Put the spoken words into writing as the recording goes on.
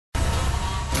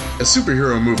As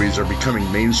superhero movies are becoming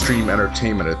mainstream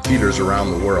entertainment at theaters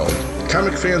around the world,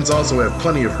 comic fans also have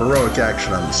plenty of heroic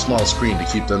action on the small screen to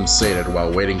keep them sated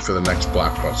while waiting for the next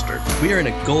blockbuster. We are in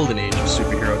a golden age of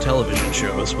superhero television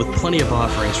shows, with plenty of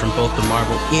offerings from both the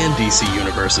Marvel and DC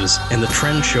universes, and the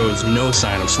trend shows no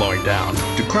sign of slowing down.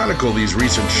 To chronicle these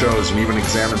recent shows and even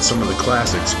examine some of the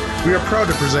classics, we are proud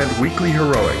to present Weekly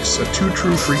Heroics, a two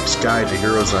true freaks guide to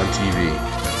heroes on TV.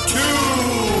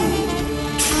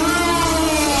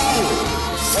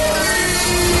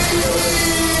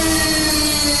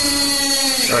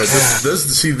 All right,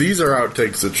 see, these are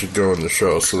outtakes that should go in the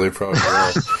show, so they probably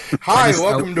will. Hi,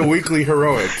 welcome to Weekly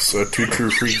Heroics, a two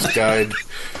true freaks guide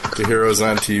to heroes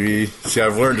on TV. See,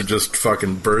 I've learned to just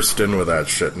fucking burst in with that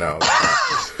shit now.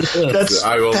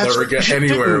 I will never get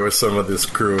anywhere with some of this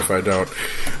crew if I don't.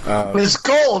 It's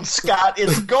gold, Scott.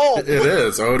 It's gold. It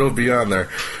is. Oh, it'll be on there.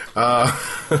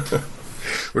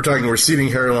 We're talking receding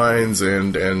hairlines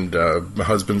and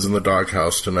husbands in the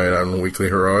doghouse tonight on Weekly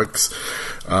Heroics.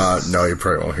 No, you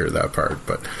probably won't hear that part,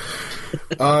 but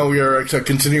we are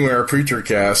continuing our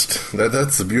Preachercast.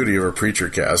 That's the beauty of our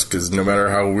Preachercast, because no matter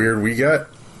how weird we get,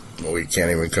 we can't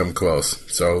even come close.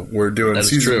 So we're doing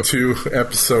Season 2,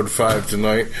 Episode 5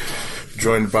 tonight,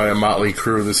 joined by a motley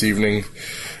crew this evening.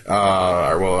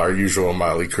 Our usual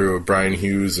motley crew of Brian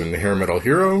Hughes and Hair Metal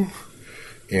Hero.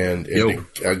 And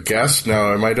a guest.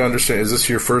 Now, am I to understand, is this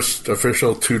your first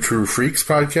official Two True Freaks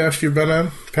podcast you've been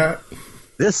on, Pat?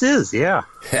 This is, yeah.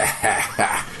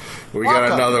 We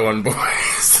got another one,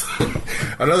 boys.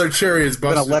 Another cherry is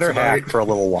busted. Been a letter tonight. hack for a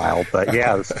little while, but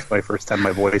yeah, this is my first time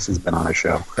my voice has been on a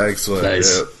show. Excellent.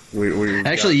 Nice. Yeah,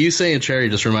 Actually, you saying cherry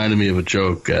just reminded me of a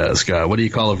joke, Scott. What do you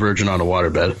call a virgin on a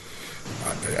waterbed?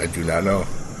 I do not know.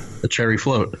 A cherry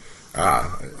float.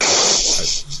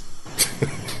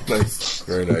 Nice.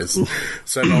 Very nice.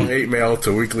 Send all hate mail to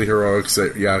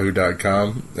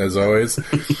weeklyheroics@yahoo.com, as always.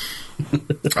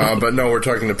 But no, we're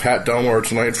talking to Pat Delmore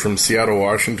tonight from Seattle,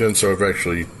 Washington, so we've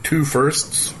actually two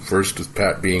firsts. First is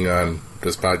Pat being on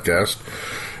this podcast.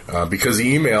 Because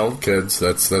he emailed, kids,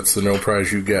 that's the no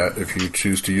prize you get if you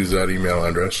choose to use that email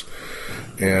address.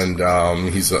 And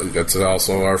that's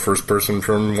also our first person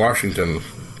from Washington.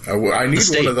 I need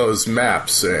one of those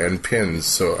maps and pins,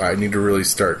 so I need to really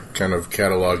start kind of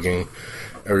cataloging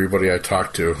everybody I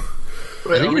talk to.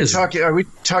 Wait, are we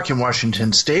talking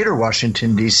Washington State or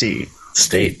Washington, D.C.?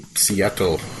 State.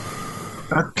 Seattle.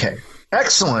 Okay.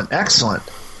 Excellent.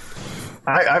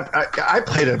 I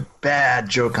played a bad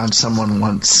joke on someone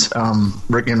once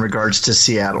in regards to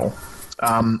Seattle.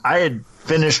 I had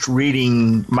finished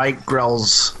reading Mike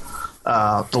Grell's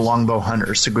The Longbow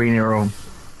Hunters, the Green Arrow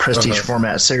Prestige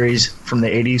format series from the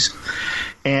 80s.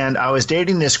 And I was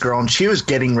dating this girl, and she was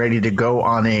getting ready to go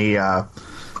on a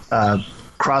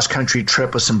cross-country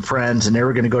trip with some friends, and they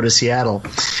were going to go to Seattle.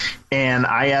 And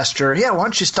I asked her, "Yeah, why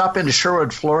don't you stop into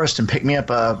Sherwood Florist and pick me up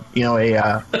some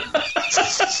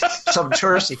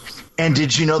touristy?" And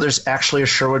did you know there's actually a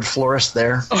Sherwood Florist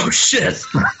there? Oh shit!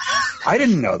 I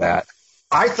didn't know that.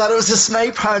 I thought it was a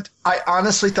snipe hunt. I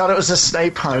honestly thought it was a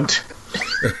snipe hunt.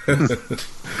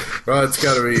 Well, it's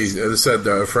got to be. As I said,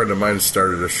 a friend of mine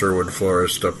started a Sherwood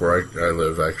Florist up where I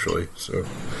live, actually. So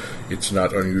it's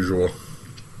not unusual.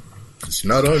 It's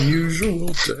not unusual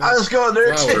to I was going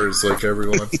there flowers like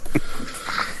everyone.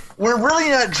 We're really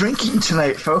not drinking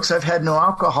tonight, folks. I've had no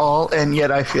alcohol, and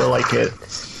yet I feel like it.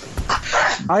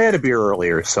 I had a beer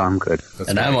earlier, so I'm good.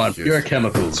 And I'm on pure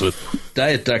chemicals with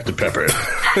Diet Dr. Pepper.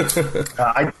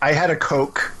 I had a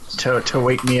Coke to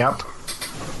wake me up,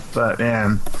 but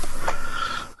man.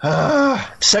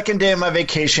 Second day of my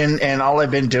vacation, and all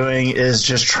I've been doing is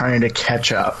just trying to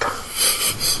catch up.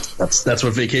 That's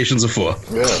what vacations are for.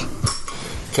 Yeah.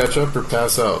 Catch up or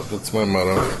pass out. That's my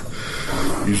motto.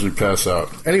 Usually pass out.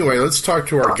 Anyway, let's talk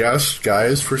to our guest,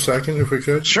 guys, for a second, if we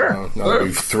could. Sure. Now that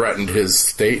we've threatened his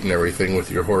state and everything with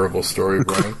your horrible story,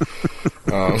 Brian.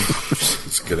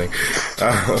 Just kidding.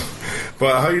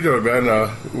 But how you doing, man?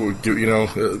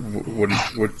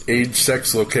 What age,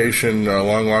 sex, location,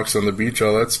 long walks on the beach,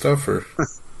 all that stuff? Or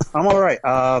I'm all right.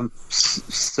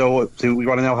 So, do we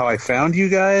want to know how I found you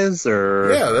guys,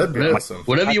 or yeah, that'd be awesome.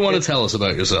 Whatever you want to tell us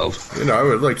about yourself. I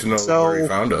would like to know where you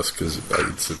found us, because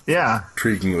it's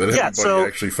intriguing that anybody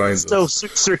actually finds us. So,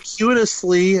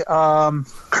 circuitously,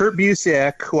 Kurt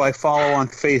Busiek, who I follow on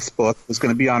Facebook, was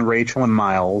going to be on Rachel and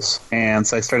Miles, and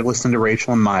so I started listening to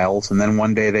Rachel and Miles, and then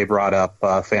one day they brought up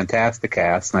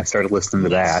Fantasticast, and I started listening to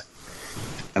that,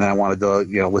 and then I wanted to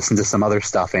listen to some other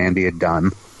stuff Andy had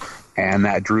done. And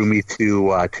that drew me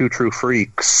to Two True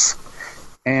Freaks.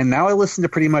 And now I listen to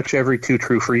pretty much every Two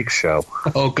True Freaks show.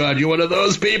 Oh, God, you're one of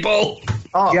those people.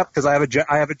 Oh, Yep, because I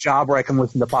have a job where I can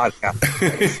listen to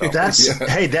podcasts. So.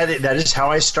 That is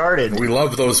how I started. We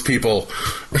love those people.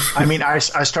 I mean, I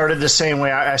started the same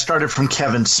way. I started from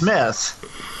Kevin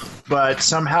Smith, but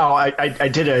somehow I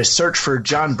did a search for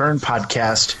John Byrne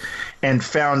podcast and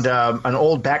found an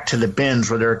old Back to the Binge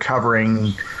where they're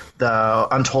covering the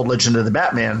Untold Legend of the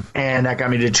Batman, and that got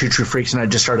me to Two True Freaks, and I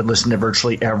just started listening to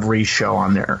virtually every show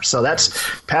on there. So that's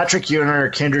Patrick, you and I are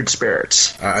kindred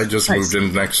spirits. I just moved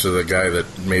in next to the guy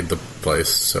that made the place,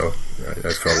 so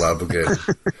I felt obligated.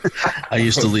 I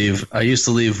used to leave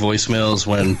voicemails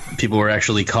when people were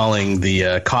actually calling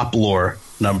the cop lore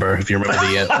number, if you remember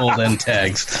the old end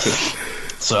tags.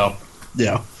 So,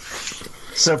 yeah.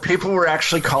 So people were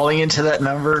actually calling into that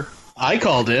number? I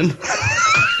called in.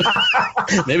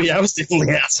 Maybe I was the only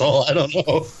asshole. I don't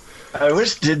know. I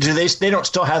wish. Do they? They don't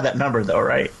still have that number though,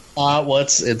 right? Well,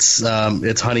 it's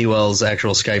Honeywell's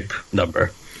actual Skype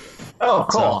number. Oh,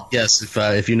 cool. So, yes,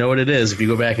 if you know what it is, if you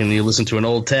go back and you listen to an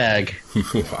old tag,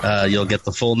 you'll get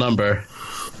the full number.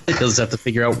 Because have to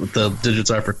figure out what the digits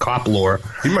are for cop lore.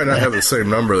 He might not have the same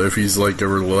number. If he's like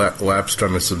ever lapsed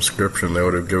on a subscription, they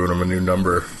would have given him a new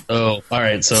number. Oh, all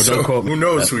right. So don't quote me. Who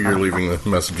knows who you're leaving the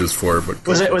messages for? But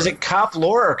was it cop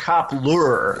lore or cop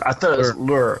lure? I thought it was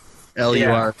lure.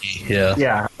 L-U-R-E. Yeah.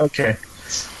 Yeah. Okay.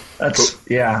 That's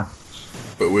yeah.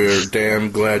 But we're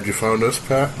damn glad you found us,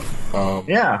 Pat.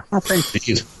 Yeah. Oh, thank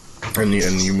you. And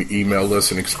you emailed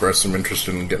us and expressed some interest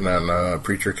in getting on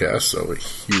Preachercast, so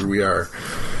here we are.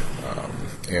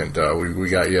 And we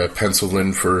got you penciled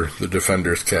in for the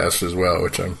Defenders cast as well,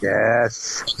 which I'm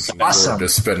Yes. Awesome.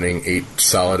 Just spending 8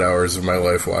 solid hours of my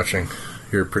life watching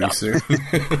here pretty soon.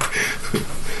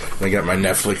 I got my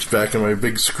Netflix back on my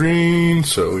big screen,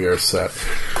 so we are set.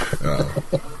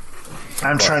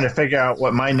 I'm trying to figure out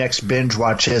what my next binge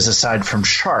watch is aside from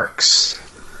Sharks.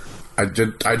 I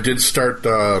did start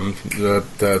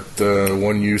that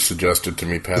one you suggested to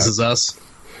me, Pat. This is us?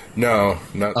 No,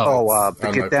 not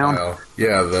the Get Down? pile.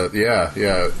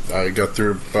 Yeah, I got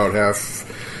through about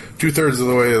 2/3 of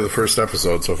the way of the first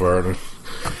episode so far.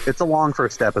 It's a long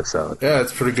first episode. Yeah,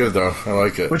 it's pretty good though. I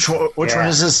like it. Which one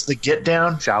is this? The Get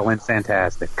Down? Shaolin's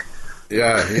fantastic.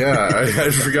 Yeah.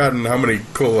 I'd forgotten how many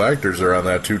cool actors are on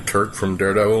that too. Turk from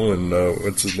Daredevil and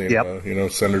what's his name?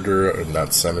 Yep. Senator,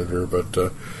 not Senator, but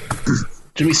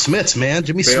Jimmy Smits, man.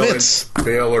 Jimmy Smits.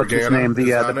 Bail What's his Organa. name?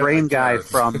 The brain guy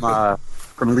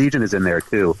from Legion is in there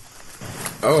too.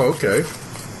 Oh, okay.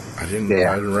 I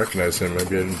didn't recognize him.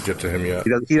 Maybe I didn't get to him yet.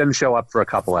 He doesn't show up for a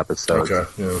couple episodes. Okay.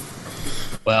 Yeah.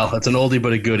 Well, it's an oldie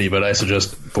but a goodie, but I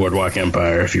suggest Boardwalk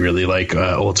Empire if you really like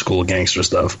old school gangster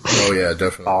stuff. Oh, yeah,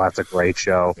 definitely. Oh, that's a great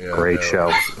show. Great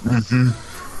show.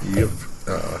 Mm-hmm. Yep.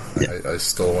 I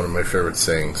stole one of my favorite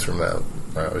sayings from that.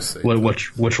 I always say.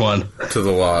 Which one? To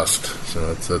the Lost.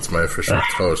 So that's my official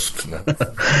toast. No.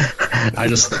 I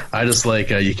just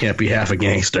like you can't be half a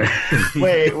gangster.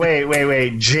 Wait.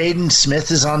 Jaden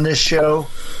Smith is on this show?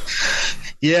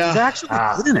 Yeah. He's actually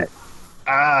good in it.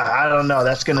 I don't know.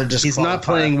 That's going to just. He's not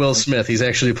playing Will Smith. He's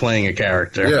actually playing a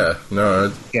character. Yeah,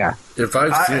 no. Yeah. If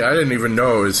I didn't even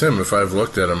know it was him if I've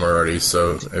looked at him already.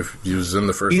 So if he was in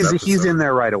the first episode. He's in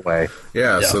there right away.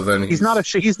 Yeah, so then he's not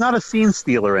a scene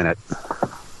stealer in it.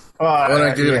 Well,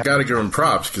 I got to give him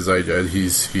props because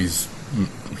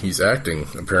he's acting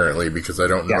apparently because I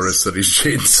don't notice that he's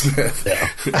Jaden Smith.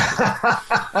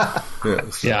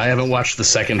 Yeah, I haven't watched the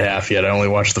second half yet. I only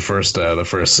watched the first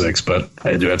 6, but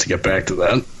I do have to get back to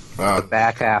that. The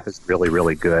back half is really,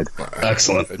 really good.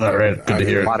 Excellent. All right, good to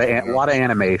hear. A lot of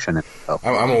animation.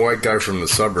 I'm a white guy from the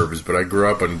suburbs, but I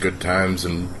grew up on Good Times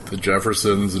and the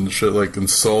Jeffersons and shit like in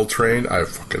Soul Train. I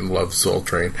fucking love Soul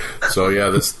Train. So yeah,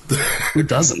 this who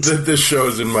doesn't? This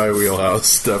show's in my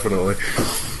wheelhouse, definitely.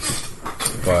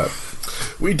 But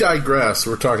we digress.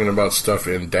 We're talking about stuff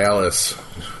in Dallas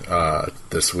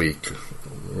this week.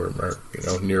 We're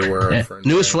near where our friends.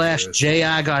 Newsflash: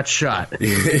 J.I. got shot. And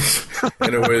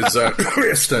it was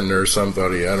Kristen or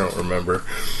somebody. I don't remember.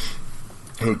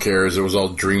 Who cares? It was all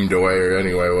dreamed away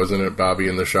anyway, wasn't it? Bobby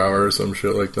in the shower or some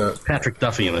shit like that. Patrick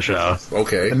Duffy in the shower.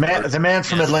 Okay. The man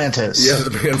from Atlantis. Yeah,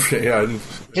 the man from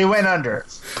he went under.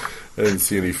 I didn't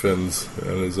see any fins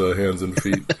on his hands and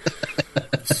feet.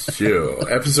 So,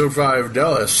 episode 5,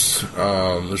 Dallas.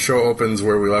 The show opens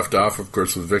where we left off, of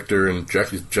course, with Viktor and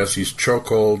Jesse's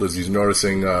chokehold as he's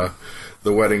noticing the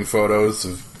wedding photos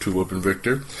of Tulip and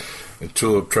Viktor. And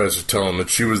Tulip tries to tell him that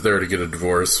she was there to get a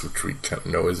divorce, which we kind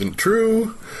of know isn't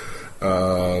true. She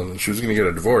was going to get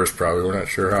a divorce, probably. We're not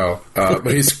sure how.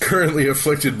 But he's currently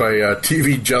afflicted by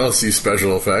TV jealousy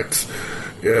special effects.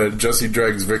 Jesse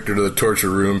drags Viktor to the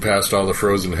torture room past all the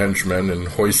frozen henchmen and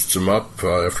hoists him up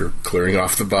after clearing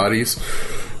off the bodies.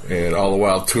 And all the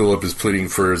while, Tulip is pleading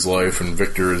for his life, and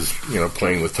Viktor is,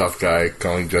 playing the tough guy,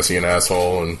 calling Jesse an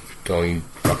asshole and telling him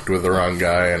fucked with the wrong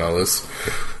guy and all this.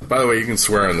 By the way, you can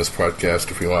swear on this podcast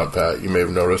if you want, Pat. You may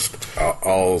have noticed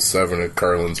all 7 of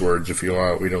Carlin's words if you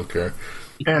want. We don't care.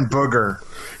 And booger.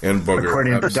 And booger.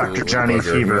 According to Dr. Johnny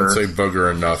Fever. We don't say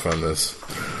booger enough on this.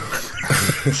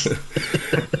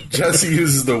 Jesse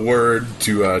uses the word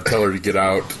to tell her to get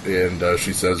out, and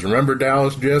she says, "Remember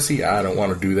Dallas, Jesse? I don't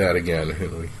want to do that again."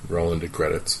 And we roll into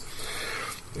credits.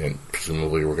 And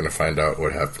presumably we're going to find out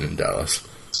what happened in Dallas.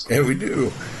 And we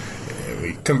do. And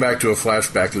we come back to a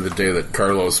flashback of the day that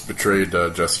Carlos betrayed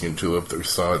Jesse and Tulip that we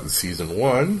saw in Season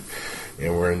 1.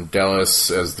 And we're in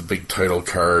Dallas, as the big title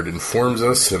card informs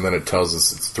us, and then it tells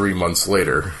us it's 3 months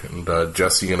later. And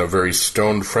Jesse and a very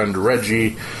stoned friend,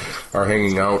 Reggie, are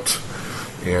hanging out.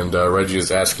 And Reggie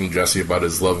is asking Jesse about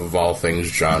his love of all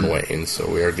things John Wayne. So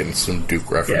we are getting some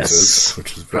Duke references,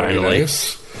 which is very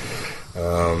nice.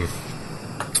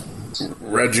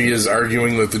 Reggie is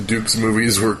arguing that the Duke's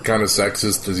movies were kind of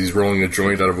sexist as he's rolling a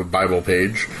joint out of a Bible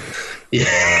page.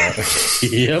 Yeah.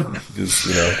 Yep. Just,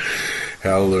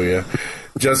 hallelujah.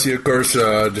 Jesse, of course,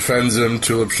 defends him.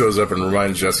 Tulip shows up and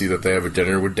reminds Jesse that they have a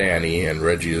dinner with Danny, and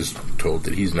Reggie is told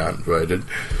that he's not invited.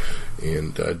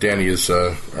 And Danny is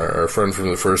our friend from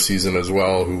the first season as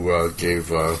well, who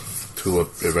gave Tulip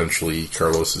eventually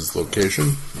Carlos's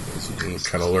location. So you can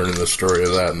kind of learn the story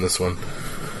of that in this one.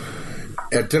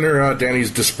 At dinner, Danny's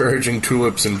disparaging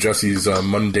Tulip's and Jesse's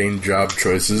mundane job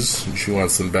choices. And she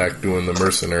wants them back doing the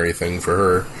mercenary thing for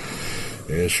her.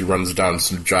 And she runs down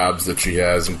some jobs that she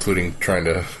has, including trying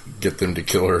to get them to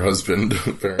kill her husband.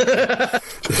 Hey,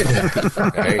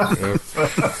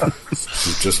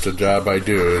 it's just a job I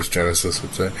do, as Genesis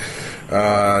would say.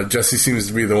 Jesse seems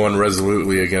to be the one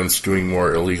resolutely against doing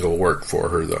more illegal work for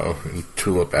her, though. And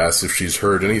Tulip asks if she's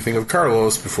heard anything of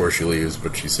Carlos before she leaves,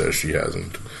 but she says she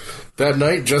hasn't. That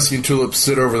night, Jesse and Tulip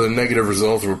sit over the negative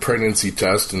result of a pregnancy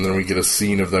test, and then we get a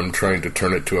scene of them trying to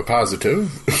turn it to a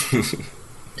positive.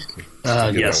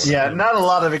 Yes. Yeah, not a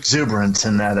lot of exuberance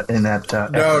in that.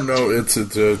 No, it's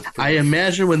I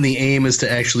imagine when the aim is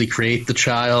to actually create the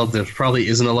child, there probably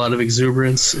isn't a lot of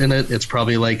exuberance in it. It's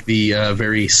probably like the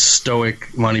very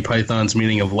stoic Monty Python's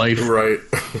Meaning of Life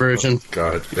version.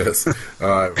 God, yes.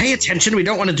 Pay attention, we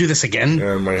don't want to do this again.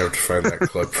 I might have to find that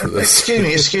clip for this.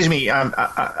 Excuse me. I'm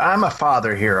a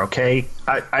father here, okay?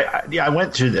 I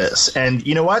went through this, and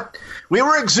you know what? We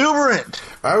were exuberant.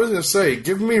 I was going to say,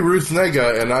 give me Ruth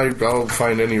Negga, and I'll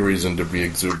find any reason to be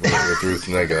exuberant with Ruth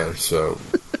Negga. So,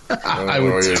 I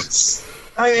would.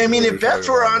 I mean, if Beth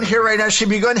were on here right now, she'd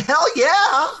be going, "Hell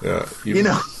yeah!"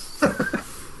 Yeah,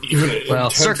 well,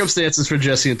 circumstances for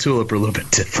Jesse and Tulip are a little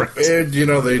bit different. And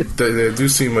they do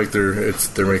seem like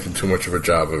they're making too much of a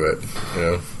job of it.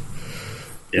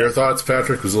 Your thoughts,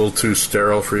 Patrick? Was a little too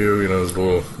sterile for you. It was a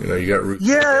little. You got Ruth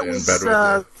Negga in bed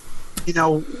with you.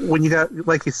 When you got,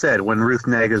 like you said, when Ruth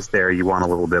Negga's there, you want a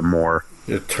little bit more.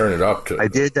 You turn it up to. I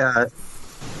did.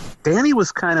 Danny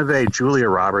was kind of a Julia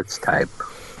Roberts type.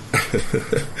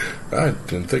 I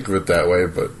didn't think of it that way,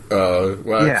 but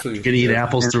actually, you could eat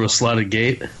apples through a slotted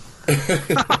gate.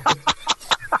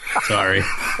 Sorry.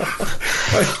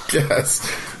 I guess.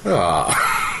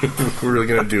 We're really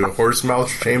going to do a horse mouth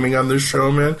shaming on this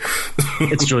show, man?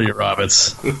 It's Julia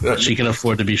Roberts. She can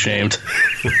afford to be shamed.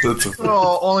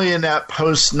 Well, only in that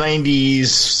post-90s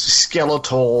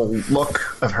skeletal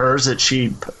look of hers that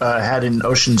she had in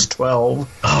Ocean's 12.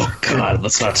 Oh, God,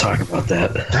 let's not talk about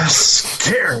that. That's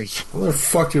scary. What the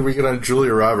fuck did we get on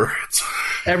Julia Roberts?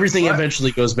 Everything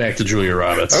eventually goes back to Julia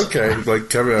Roberts. Okay, like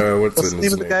Kevin, what's the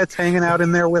name of the guy that's hanging out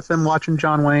in there with him watching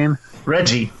John Wayne?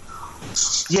 Reggie.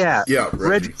 Yeah,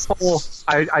 Reggie's whole.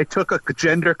 I took a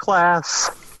gender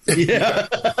class. Yeah,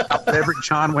 every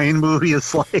John Wayne movie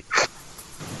is like,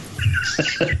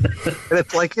 and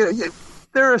it's like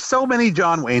there are so many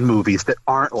John Wayne movies that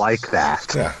aren't like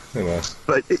that. Yeah, you know.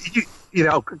 But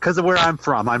because of where I'm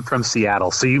from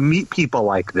Seattle, so you meet people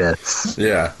like this.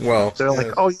 Yeah, well, they're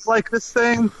like, "Oh, you like this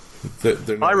thing?"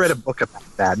 I read a book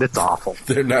about that. It's awful.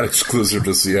 They're not exclusive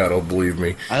to Seattle, believe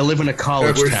me. I live in a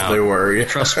college I wish town. They were. Yeah.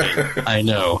 Trust me, I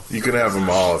know. You can have them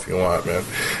all if you want, man.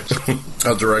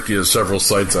 I'll direct you to several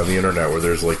sites on the internet where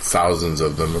there's like thousands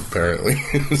of them, apparently.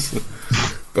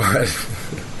 But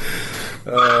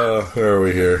where are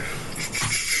we here?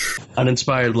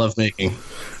 Uninspired lovemaking.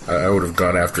 I would have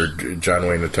gone after John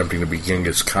Wayne attempting to be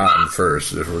Genghis Khan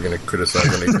first if we're going to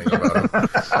criticize anything about him.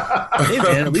 Hey,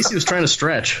 man, at least he was trying to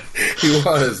stretch. He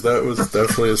was. That was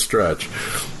definitely a stretch.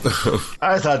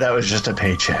 I thought that was just a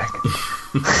paycheck.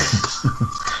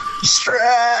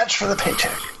 Scratch for the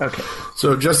paycheck. Okay.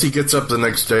 So Jesse gets up the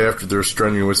next day after their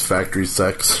strenuous factory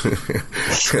sex,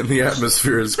 and the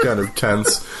atmosphere is kind of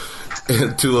tense.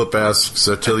 And Tulip asks,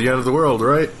 till the end of the world,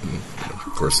 right? And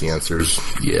of course the answer is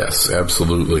yes,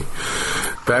 absolutely.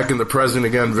 Back in the present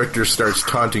again, Viktor starts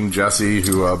taunting Jesse,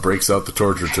 who breaks out the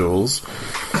torture tools.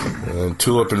 And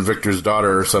Tulip and Viktor's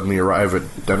daughter suddenly arrive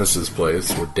at Dennis's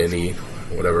place, or Denny,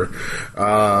 whatever.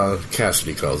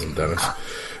 Cassidy calls him Dennis.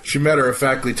 She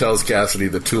matter-of-factly tells Cassidy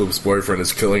that Tulip's boyfriend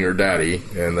is killing her daddy,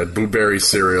 and that blueberry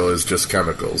cereal is just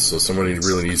chemicals, so somebody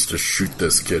really needs to shoot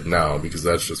this kid now, because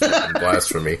that's just fucking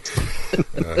blasphemy.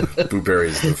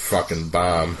 Blueberry's the fucking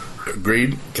bomb.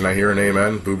 Agreed? Can I hear an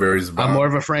amen? Blueberry's the bomb. I'm more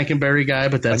of a Frankenberry guy,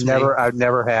 but that's I've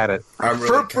never had it. I'm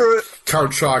really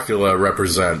Count Chocula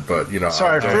represent, but, you know...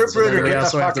 Sorry, Fruit Brute, We get the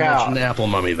also have fuck to mention out. the Apple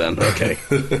Mummy then. Okay.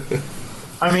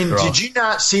 I mean, did you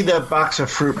not see the box of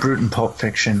Fruit Brute in Pulp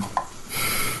Fiction? Of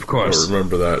I course. don't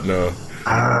remember that, no.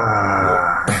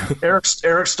 Eric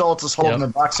Stoltz is holding a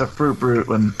box of Fruit Brute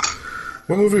when...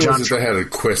 What movie John was it that had a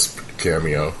Quisp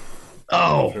cameo?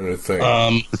 Oh. I'm trying to think.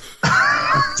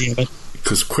 Damn it.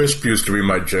 Because Quisp used to be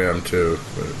my jam, too.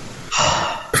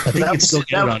 I think it's still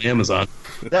good on Amazon.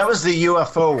 That was the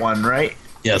UFO one, right?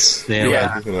 Yes.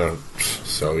 Yeah. You know,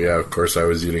 so, yeah, of course I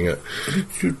was eating it. What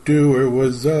did you do? Where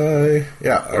was I?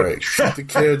 Yeah, all right. Shoot the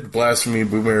kid. Blasphemy.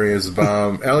 Blueberry is a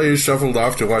bomb. Ellie is shuffled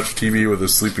off to watch TV with a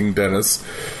sleeping Dennis.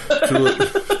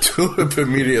 Tulip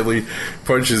immediately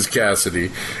punches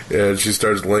Cassidy, and she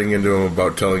starts laying into him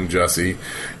about telling Jesse,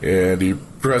 and he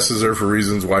presses her for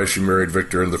reasons why she married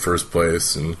Viktor in the first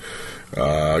place, and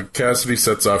Cassidy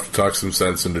sets off to talk some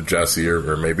sense into Jesse,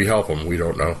 or maybe help him. We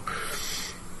don't know.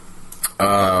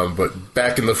 But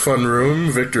back in the fun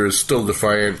room, Viktor is still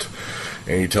defiant,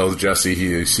 and he tells Jesse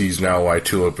he sees now why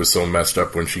Tulip was so messed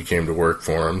up when she came to work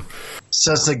for him.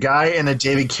 Says the guy in a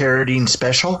David Carradine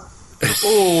special.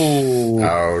 Oh.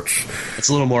 Ouch. It's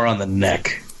a little more on the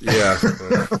neck. Yeah.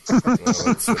 Well,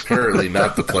 it's apparently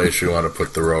not the place you want to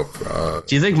put the rope.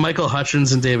 Do you think Michael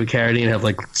Hutchins and David Carradine have,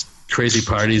 like, crazy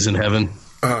parties in heaven?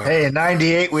 Hey, in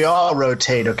 98, we all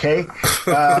rotate, okay?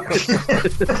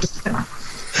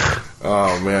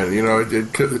 Oh, man, you know,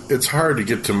 it's hard to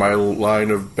get to my line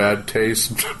of bad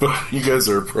taste, but you guys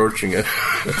are approaching it.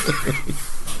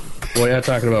 Well, yeah,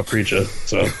 talking about Preacher,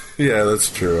 so... Yeah,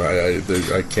 that's true.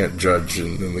 I can't judge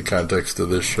in the context of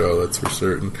this show, that's for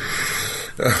certain.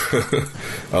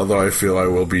 Although I feel I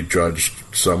will be judged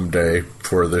someday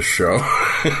for this show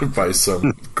by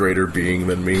some greater being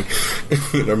than me.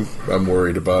 I'm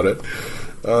worried about it.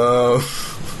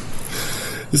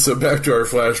 So back to our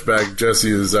flashback,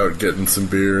 Jesse is out getting some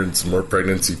beer and some more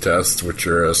pregnancy tests, which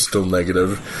are still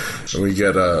negative. And we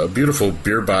get a beautiful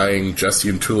beer-buying, Jesse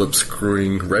and Tulip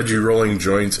screwing, Reggie rolling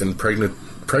joints, and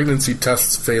pregnancy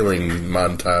tests failing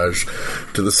montage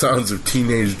to the sounds of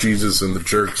Teenage Jesus and the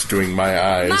Jerks doing My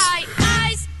Eyes. My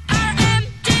eyes are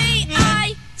empty,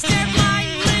 I stare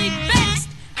blindly fixed,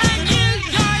 and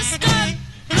you're stuck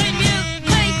when you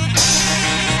blink.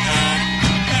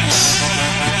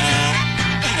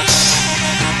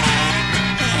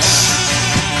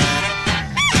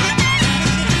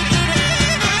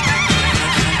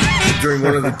 During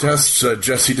one of the tests,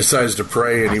 Jesse decides to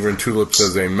pray, and even Tulip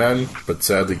says amen, but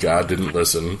sadly God didn't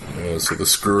listen. So the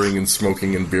screwing and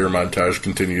smoking and beer montage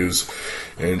continues,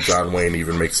 and John Wayne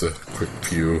even makes a quick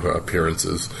few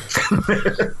appearances.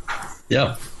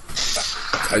 Yeah.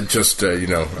 I just,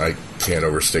 I can't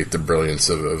overstate the brilliance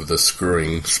of the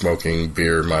screwing, smoking,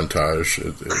 beer montage.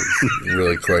 It's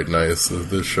really quite nice.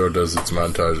 This show does its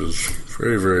montages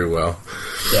very, very well.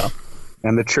 Yeah.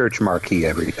 And the church marquee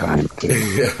every time, too.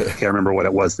 I can't remember what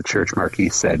it was the church marquee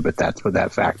said, but that's what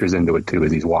that factors into it, too,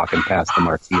 as he's walking past the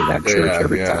marquee of that church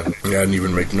every time. Yeah, I didn't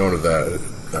even make note of that,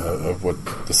 of what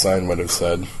the sign might have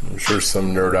said. I'm sure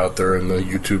some nerd out there in the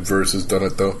YouTube verse has done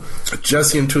it, though.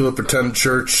 Jesse and Tulip attend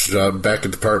church. Back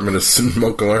at the apartment, a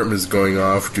smoke alarm is going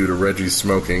off due to Reggie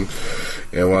smoking.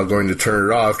 And while going to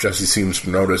turn it off, Jesse seems to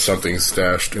notice something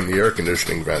stashed in the air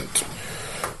conditioning vent.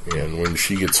 And when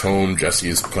she gets home, Jesse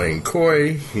is playing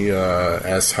coy. He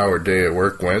asks how her day at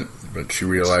work went, but she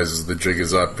realizes the jig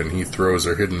is up, and he throws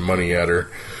her hidden money at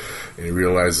her, and he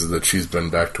realizes that she's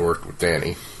been back to work with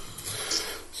Danny.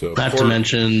 So Not to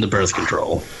mention the birth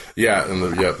control. Yeah, and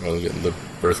the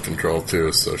birth control,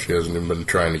 too, so she hasn't even been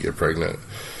trying to get pregnant.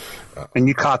 And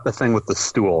you caught the thing with the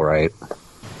stool, right?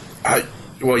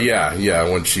 Well,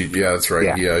 that's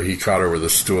right. Yeah, he caught her with a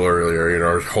stool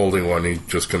earlier, holding one. He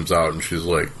just comes out, and she's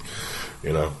like,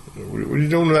 what are you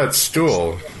doing with that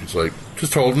stool? He's like,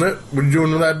 just holding it. What are you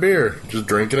doing with that beer? Just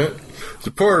drinking it.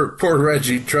 So poor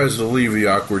Reggie tries to leave the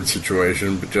awkward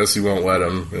situation, but Jesse won't let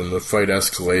him, and the fight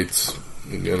escalates.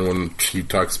 And when she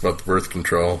talks about the birth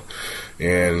control,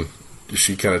 and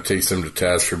she kind of takes him to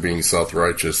task for being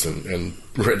self-righteous, and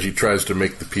Reggie tries to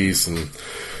make the peace, and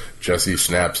Jesse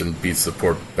snaps and beats the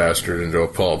poor bastard into a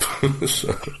pulp.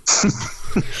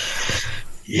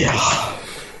 Yeah.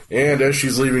 And as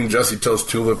she's leaving, Jesse tells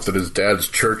Tulip that his dad's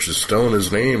church is still in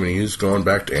his name, and he's going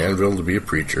back to Annville to be a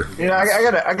preacher.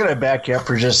 I gotta back you up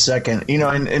for just a second.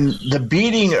 And the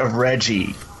beating of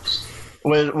Reggie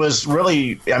was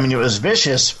really, it was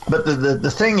vicious. But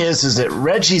the thing is that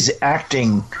Reggie's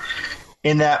acting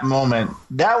in that moment,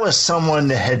 that was someone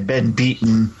that had been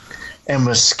beaten and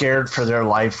was scared for their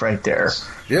life right there.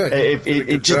 Yeah, he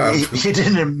did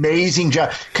an amazing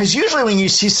job. Because usually when you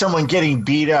see someone getting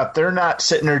beat up, they're not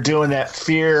sitting there doing that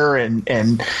fear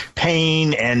and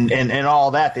pain and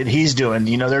all that he's doing.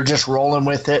 They're just rolling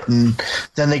with it, and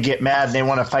then they get mad and they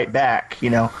want to fight back.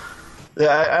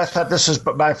 I thought this was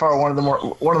by far one of the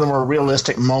more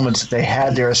realistic moments that they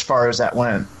had there as far as that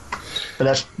went.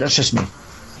 But that's just me.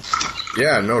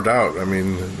 Yeah, no doubt. They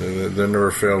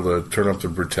never fail to turn up the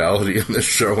brutality in this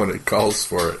show when it calls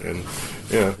for it. And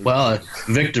yeah. Well,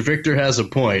 Victor has a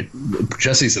point.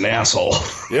 Jesse's an asshole.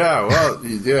 Yeah, well,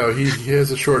 he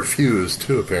has a short fuse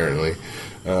too, apparently.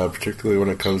 Particularly when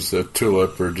it comes to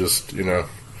Tulip, or just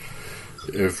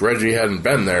if Reggie hadn't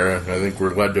been there, I think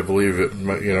we're led to believe it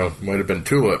might have been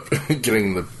Tulip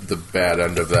getting the bad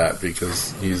end of that,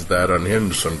 because he's that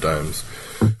unhinged sometimes.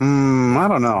 I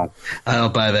don't know. I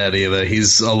don't buy that either.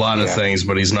 He's a lot of things,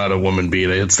 but he's not a woman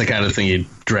beater. It's the kind of thing you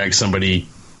drag somebody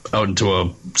out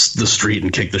into the street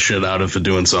and kick the shit out of for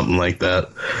doing something like that.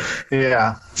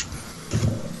 Yeah.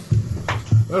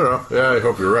 I don't know. Yeah, I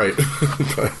hope you're right.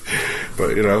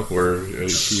 but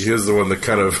he is the one that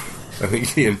kind of, I think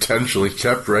he intentionally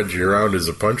kept Reggie around as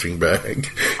a punching bag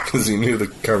because he knew the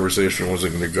conversation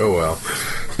wasn't going to go well.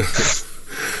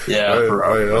 Yeah.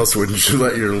 Why else wouldn't you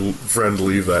let your friend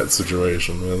leave that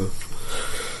situation? I'd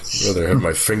rather have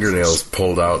my fingernails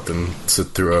pulled out than sit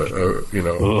through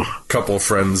a couple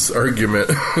friends'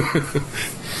 argument.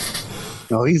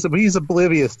 No, he's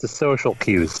oblivious to social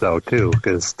cues, though, too,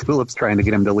 because Tulip's trying to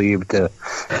get him to leave to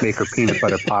make her peanut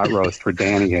butter pot roast for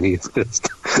Danny, and he's just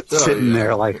sitting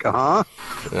there like,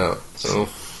 Yeah, so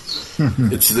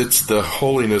it's the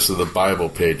holiness of the Bible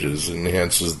pages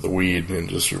enhances the weed and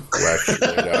just whacks it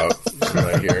right out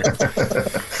right here.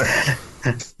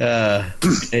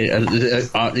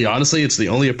 Honestly, it's the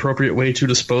only appropriate way to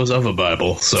dispose of a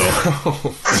Bible, so...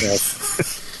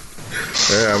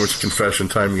 Yeah, how much confession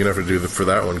time you gonna have to do for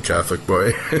that one, Catholic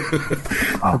boy?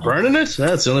 Burning it?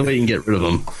 That's the only way you can get rid of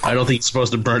them. I don't think you're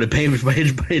supposed to burn it page by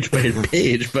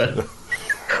page, but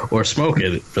or smoke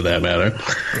it, for that matter.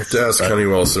 I have to ask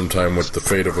Honeywell sometime what the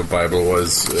fate of a Bible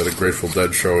was at a Grateful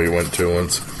Dead show he went to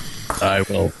once. I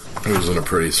will. It wasn't a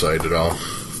pretty sight at all.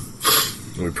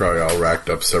 We probably all racked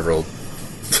up several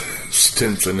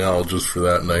stints in hell just for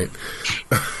that night.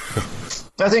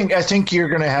 I think you're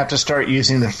going to have to start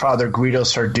using the Father Guido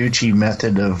Sarducci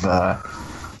method of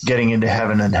getting into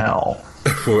heaven and hell.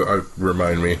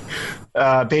 Remind me.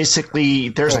 Basically,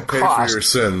 there's a cost. Pay for your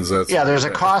sins. There's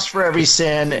a cost for every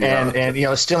sin,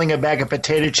 and stealing a bag of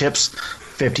potato chips,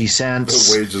 50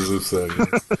 cents. The wages of sin.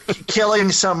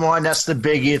 Killing someone, that's the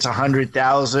biggie. It's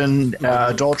 100,000.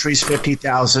 Adultery's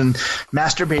 50,000.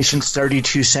 Masturbation's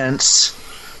 32 cents.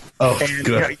 Oh, and,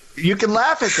 good. You can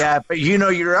laugh at that, but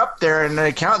you're up there, and the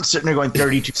accountant's sitting there going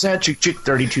 32 cents,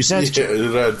 32 cents. Yeah,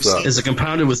 is it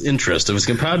compounded with interest? If it's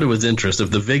compounded with interest,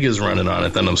 if the VIG is running on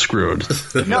it, then I'm screwed.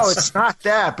 No, it's not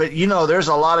that, but there's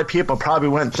a lot of people probably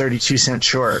went 32 cents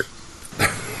short. You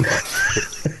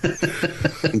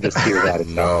can just hear that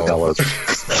in fellows.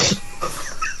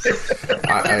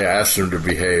 I asked him to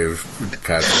behave,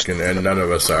 Patrick, and none of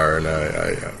us are, and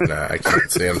I can't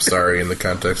say I'm sorry in the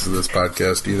context of this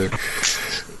podcast either.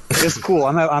 It's cool.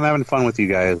 I'm having fun with you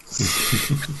guys.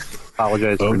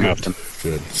 Apologize for nothing.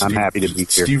 Good. I'm happy to be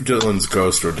here. Steve Dillon's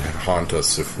ghost would haunt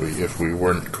us if we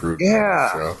weren't crude.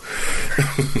 Yeah.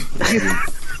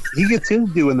 He gets his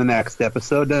due in the next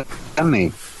episode, doesn't he?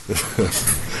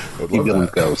 Steve Dillon's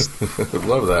ghost. I'd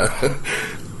love that.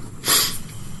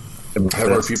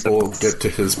 Have our people get to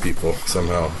his people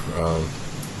somehow.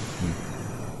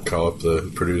 Call up the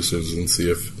producers and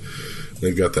see if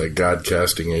they've got that God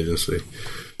casting agency.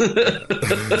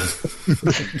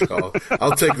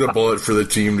 I'll take the bullet for the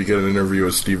team to get an interview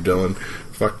with Steve Dillon.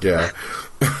 Fuck yeah.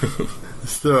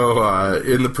 So,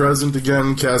 in the present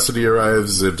again, Cassidy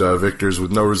arrives at Victor's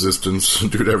with no resistance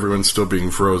due to everyone still being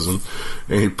frozen,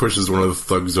 and he pushes one of the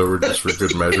thugs over just for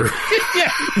good measure.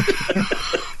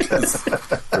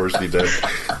 Of course he did.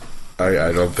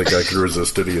 I don't think I could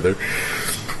resist it either.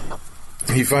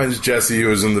 He finds Jesse,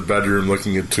 who is in the bedroom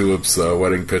looking at Tulips'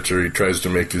 wedding picture. He tries to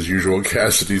make his usual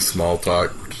Cassidy small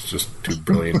talk, which is just too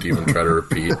brilliant to even try to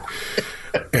repeat.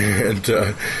 And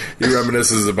he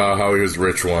reminisces about how he was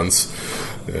rich once,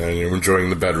 and enjoying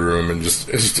the bedroom, and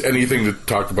just anything to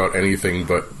talk about anything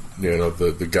but,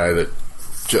 the guy that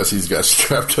Jesse's got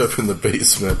strapped up in the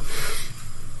basement.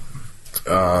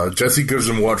 Jesse gives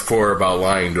him what for about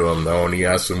lying to him, though, and he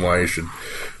asks him why he should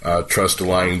trust a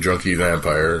lying junkie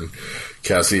vampire. And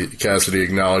Cassidy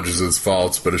acknowledges his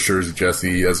faults, but assures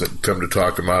Jesse he hasn't come to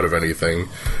talk him out of anything,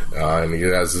 and he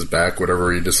has his back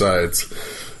whatever he decides.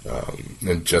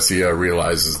 And Jesse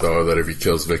realizes, though, that if he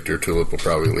kills Victor, Tulip will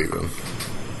probably leave him.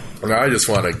 And I just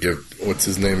want to give, what's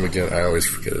his name again? I always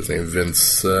forget his name.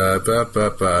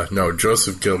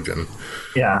 Joseph Gilgan.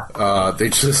 Yeah. They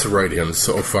just write him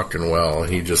so fucking well.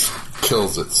 He just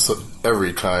kills it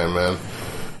every time, man.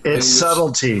 It's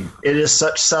subtlety. It is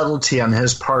such subtlety on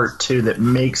his part, too, that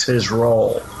makes his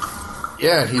role.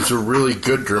 Yeah, he's a really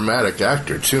good dramatic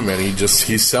actor, too, man. He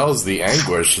sells the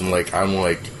anguish, and,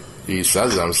 he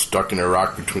says, I'm stuck in a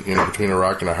rock between a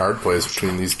rock and a hard place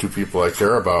between these two people I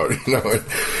care about,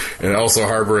 and also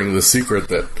harboring the secret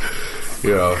that,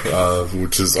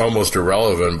 which is almost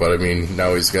irrelevant, but I mean,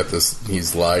 now he's got this,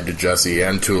 he's lied to Jesse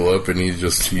and Tulip, and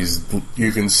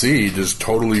you can see, he just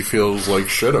totally feels like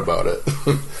shit about it.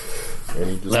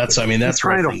 That's trying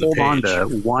right to hold on to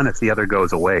one if the other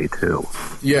goes away too.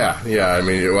 Yeah. I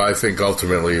mean, I think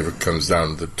ultimately, if it comes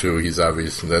down to the two, he's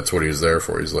obviously that's what he's there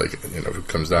for. He's like, if it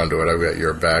comes down to it, I've got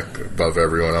your back above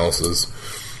everyone else's.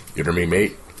 You know me,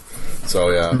 mate. So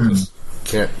yeah, just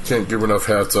can't give enough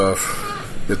hats off.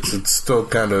 It's still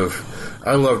kind of.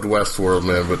 I loved Westworld,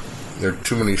 man, but there are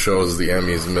too many shows the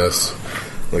Emmys miss,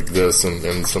 like this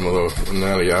and some of those. I'm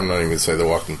not even gonna say the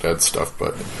Walking Dead stuff,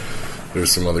 but. There's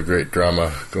some other great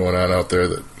drama going on out there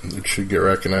that should get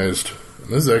recognized.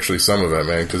 And this is actually some of it,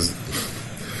 man, because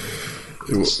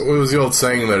it was the old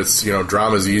saying that it's,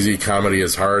 drama's easy, comedy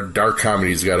is hard. Dark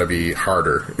comedy's got to be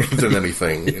harder than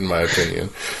anything, in my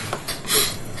opinion.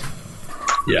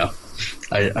 Yeah,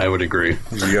 I would agree.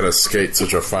 You got to skate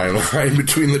such a fine line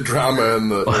between the drama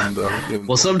and the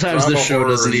well, sometimes this show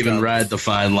doesn't even ride the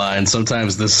fine line.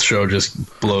 Sometimes this show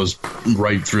just blows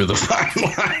right through the fine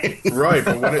line. Right,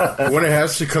 but when it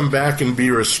has to come back and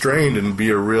be restrained and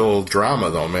be a real drama,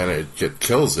 though, man, it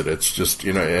kills it. It's just,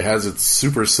 it has its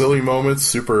super silly moments,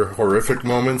 super horrific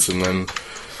moments, and then,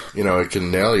 it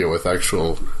can nail you with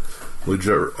actual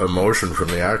legit emotion from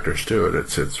the actors, too.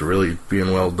 It's really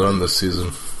being well done this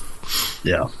season.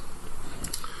 Yeah.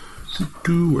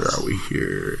 Where are we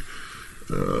here?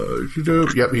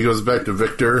 Yep, he goes back to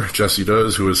Victor. Jesse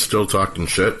does, who is still talking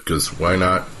shit, because why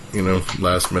not?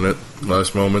 Last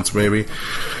moments maybe.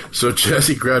 So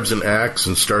Jesse grabs an axe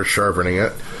and starts sharpening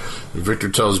it. Victor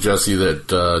tells Jesse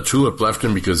that Tulip left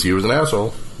him because he was an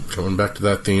asshole. Coming back to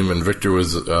that theme, and Victor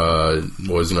was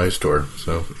nice to her.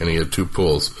 So, and he had 2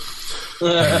 pulls.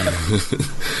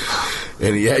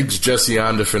 And he eggs Jesse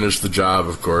on to finish the job,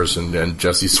 of course, and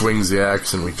Jesse swings the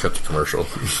axe, and we cut to commercial.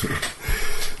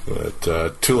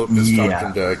 But Tulip is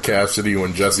talking to Cassidy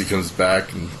when Jesse comes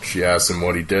back, and she asks him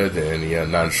what he did, and he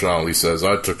nonchalantly says,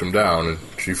 I took him down, and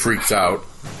she freaks out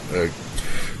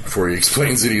before he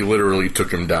explains that he literally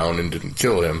took him down and didn't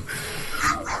kill him.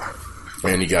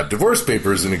 And he got divorce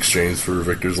papers in exchange for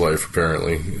Victor's life,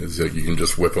 apparently. It's like you can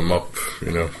just whip him up,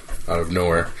 out of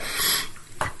nowhere.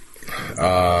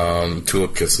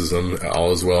 Tulip kisses him.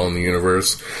 All is well in the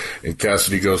universe. And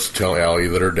Cassidy goes to tell Allie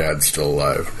that her dad's still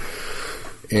alive.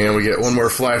 And we get one more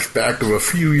flashback of a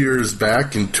few years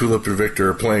back, and Tulip and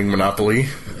Victor are playing Monopoly.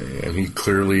 And he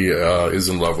clearly is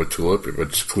in love with Tulip, but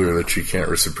it's clear that she can't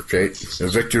reciprocate. And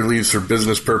Victor leaves for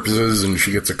business purposes, and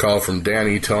she gets a call from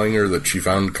Danny telling her that she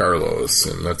found Carlos.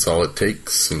 And that's all it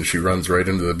takes, and she runs right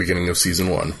into the beginning of season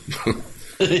 1.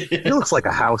 He looks like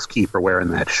a housekeeper wearing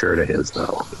that shirt of his,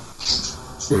 though.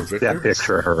 That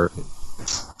picture of her.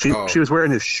 She was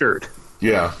wearing his shirt.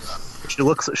 Yeah. She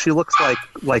looks like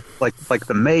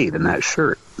the maid in that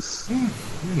shirt.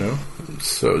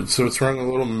 So it's running a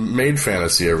little maid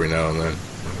fantasy every now and then.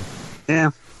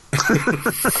 Yeah.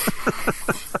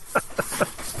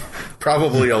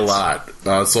 Probably a lot.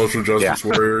 Social Justice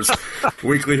Warriors,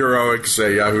 Weekly Heroics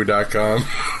at yahoo.com.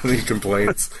 Any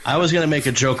complaints? I was going to make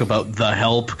a joke about The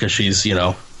Help because she's,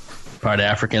 part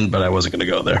African, but I wasn't going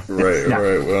to go there. Right.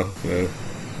 Well, yeah.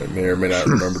 I may or may not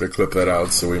remember to clip that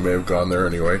out, so we may have gone there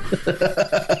anyway.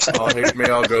 All hate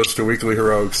mail goes to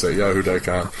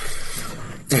weeklyheroics@yahoo.com.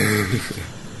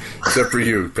 Except for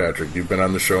you, Patrick. You've been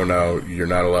on the show now. You're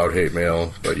not allowed hate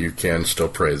mail, but you can still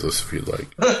praise us if you'd like.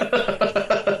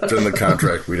 It's in the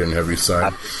contract. We didn't have you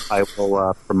sign. I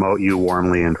will promote you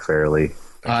warmly and fairly.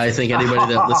 I think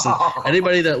anybody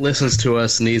that listens to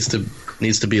us needs to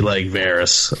be like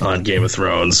Varys on Game of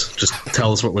Thrones. Just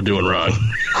tell us what we're doing wrong.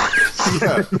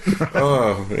 Yeah.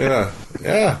 Oh, yeah.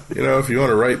 Yeah. You know, if you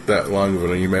want to write that long of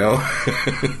an email,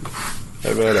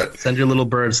 have at it. Send your little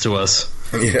birds to us.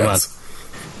 Yes.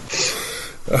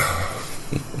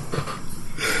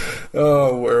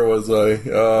 Oh, where was I?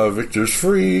 Viktor's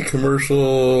free,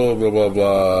 commercial, blah, blah,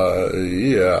 blah.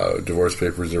 Yeah, divorce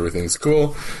papers, everything's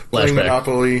cool. Playing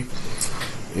Monopoly.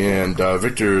 And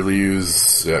Viktor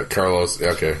leaves Carlos.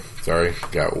 Okay, sorry.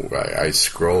 I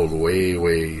scrolled way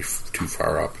too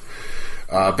far up.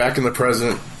 Back in the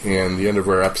present, and the end of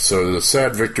our episode, the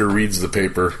sad Viktor reads the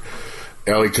paper.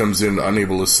 Allie comes in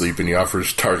unable to sleep, and he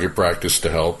offers target practice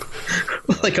to help.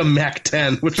 Like a Mac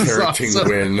 10, which is Parenting awesome.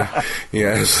 win.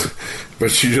 Yes. But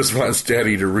she just wants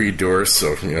Daddy to read to her,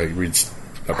 so he reads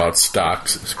about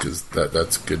stocks, because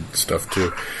that's good stuff,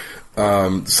 too.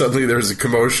 Suddenly there's a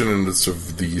commotion, and it's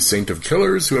of the Saint of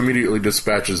Killers, who immediately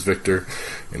dispatches Viktor,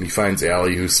 and he finds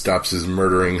Allie, who stops his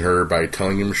murdering her by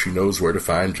telling him she knows where to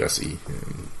find Jesse.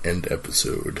 End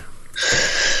episode.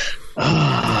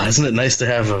 Isn't it nice to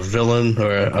have a villain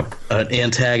or an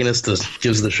antagonist that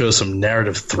gives the show some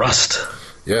narrative thrust?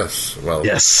 Yes. Well,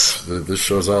 yes. This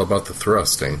show's all about the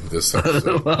thrusting. This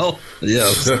episode. Well,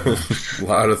 yes. A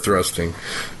lot of thrusting.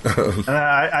 And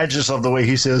I just love the way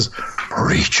he says,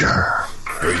 Preacher.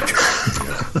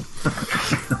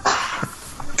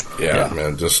 Yeah,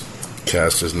 man, just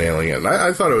Cast is nailing it. And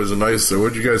I thought it was a nice...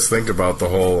 What did you guys think about the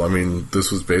whole... I mean,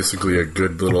 this was basically a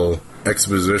good little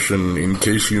exposition in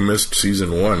case you missed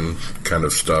season 1 kind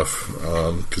of stuff,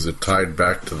 because it tied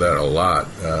back to that a lot.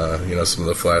 Some of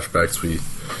the flashbacks we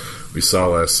saw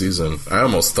last season. I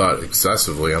almost thought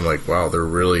excessively. I'm like, wow, they're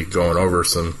really going over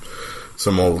some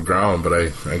old ground, but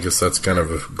I guess that's kind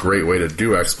of a great way to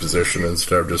do exposition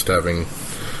instead of just having...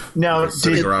 Now,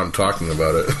 sitting around talking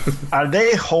about it. Are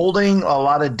they holding a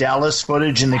lot of Dallas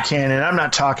footage in the canon? I'm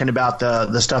not talking about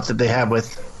the stuff that they have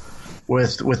with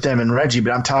them and Reggie,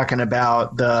 but I'm talking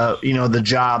about the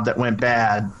job that went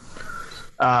bad,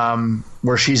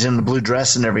 where she's in the blue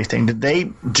dress and everything. Did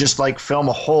they just film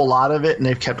a whole lot of it, and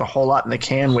they've kept a whole lot in the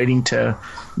can, waiting to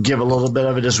give a little bit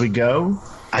of it as we go?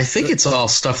 I think it's all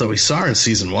stuff that we saw in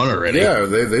season 1 already. Yeah,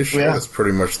 they showed us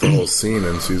pretty much the whole scene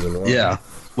in season 1. Yeah.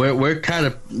 We're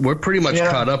pretty much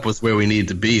caught up with where we need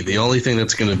to be. The only thing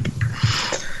that's going to,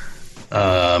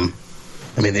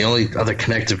 the only other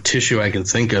connective tissue I can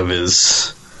think of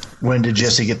is when did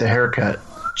Jesse get the haircut?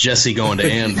 Jesse going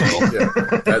to Anvil.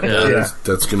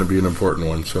 That's going to be an important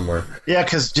one somewhere. Yeah,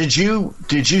 because did you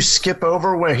skip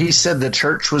over where he said the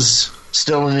church was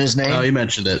still in his name? Oh, he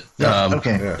mentioned it.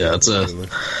 Okay. Yeah, it's a.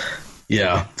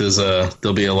 Yeah,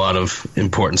 there'll be a lot of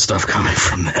important stuff coming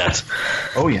from that.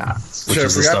 Oh yeah. So I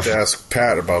forgot to ask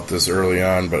Pat about this early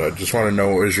on, but I just want to know,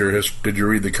 what was your did you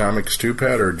read the comics too,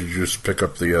 Pat, or did you just pick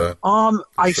up the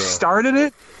I started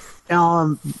it.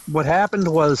 What happened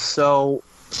was, so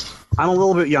I'm a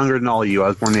little bit younger than all of you. I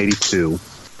was born in 82.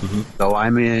 Mm-hmm. So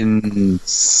I'm in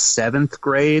 7th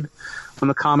grade when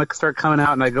the comics start coming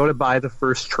out, and I go to buy the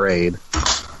first trade,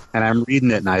 and I'm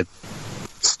reading it, and I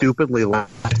stupidly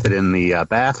left it in the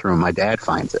bathroom. My dad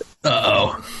finds it.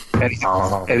 Uh-oh.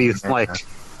 And he's like,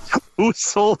 who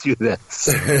sold you this?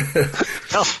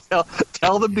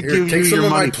 tell them to give you your money. Take some of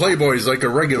my Playboys like a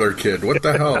regular kid. What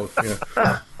the hell?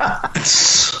 Yeah.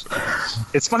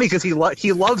 It's funny because he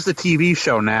loves the TV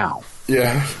show now.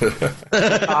 Yeah.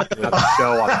 Talking about the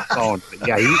show on the phone. But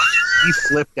yeah, he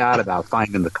flipped out about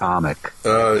finding the comic.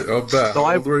 I'll bet. So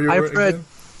I've read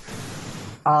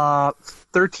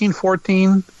 13,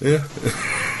 14. Yeah.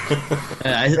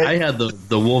 I had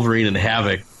the Wolverine and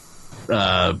Havoc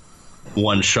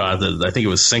one shot that I think it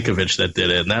was Sinkovich that did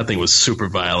it, and that thing was super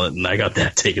violent, and I got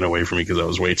that taken away from me because I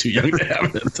was way too young to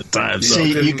have it at the time. So.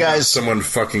 See, you guys, someone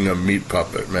fucking a meat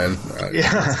puppet, man.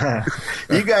 Yeah,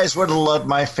 you guys would have loved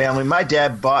my family. My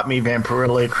dad bought me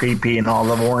Vampirilla Creepy and all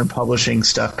the Warren Publishing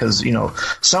stuff because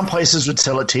some places would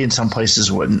sell it to you and some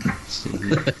places wouldn't.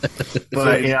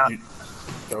 But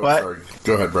sorry.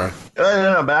 Go ahead, Brian.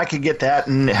 No, but I could get that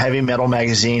and Heavy Metal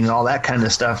Magazine and all that kind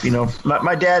of stuff.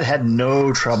 My dad had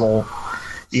no trouble,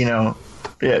 buying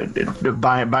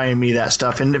me that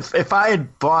stuff. And if I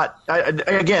had bought, I'm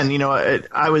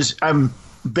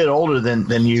a bit older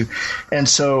than you, and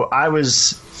so I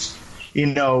was,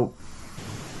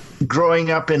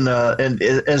 growing up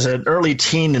as an early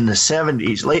teen in the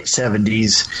 70s, late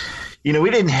 70s, we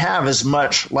didn't have as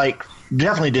much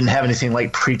definitely didn't have anything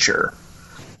like Preacher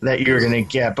that you're going to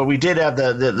get, but we did have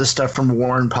the stuff from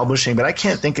Warren Publishing, but I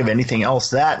can't think of anything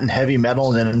else. That and heavy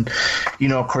metal, and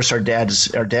then, of course, our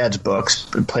dad's books,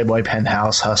 Playboy,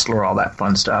 Penthouse, Hustler, all that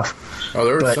fun stuff. Oh,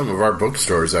 there were some of our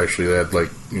bookstores actually that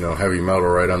had heavy metal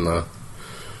right on the.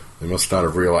 They must not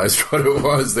have realized what it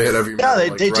was. They had heavy metal.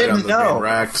 Yeah, they right didn't on the know. main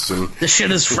racks and This shit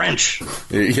is French.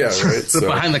 yeah, right. So,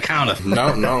 Behind the counter.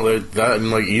 no, that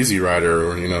and Easy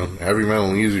Rider, heavy metal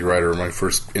and Easy Rider were my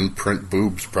first in-print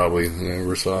boobs probably I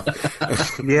ever saw.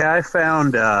 Yeah, I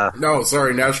found. No,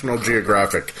 sorry, National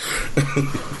Geographic.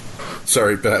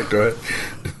 Sorry, Pat, go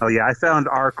ahead. Oh yeah, I found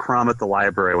R. Crumb at the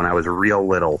library when I was real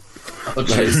little. Oh, I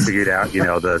jeez. figured out,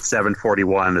 the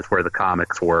 741 is where the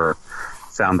comics were.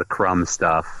 Found the Crumb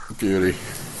stuff. Beauty.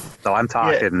 So I'm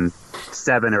talking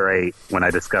 7 or 8 when I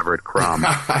discovered Crumb.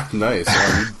 Nice.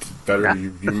 Well,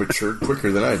 you matured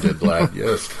quicker than I did, lad.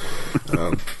 Yes.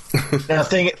 Now,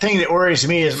 the thing that worries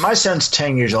me is my son's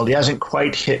 10 years old. He hasn't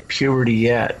quite hit puberty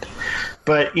yet.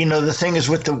 But, the thing is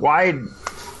with the wide,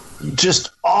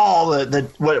 just all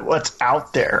what's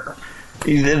out there,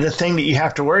 the thing that you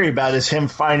have to worry about is him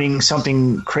finding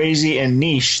something crazy and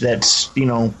niche that's,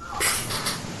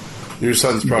 Your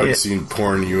son's probably seen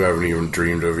porn you haven't even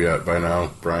dreamed of yet by now,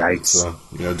 Brian. Right. So,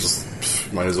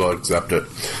 just might as well accept it.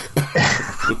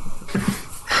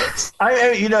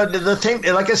 The thing,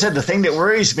 like I said, the thing that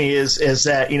worries me is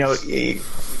that,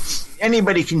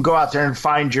 anybody can go out there and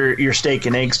find your steak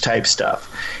and eggs type stuff.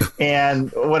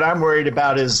 And what I'm worried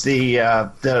about is the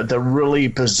really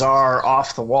bizarre,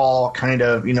 off the wall kind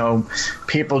of,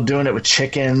 people doing it with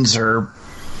chickens or,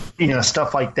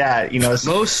 stuff like that.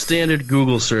 Most standard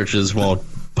Google searches won't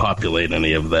populate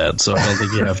any of that, so I don't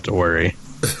think you have to worry.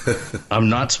 I'm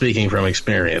not speaking from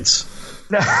experience.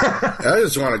 I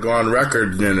just want to go on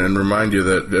record and remind you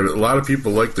that a lot of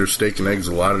people like their steak and eggs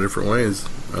a lot of different ways.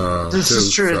 This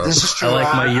is true. So. This is true. I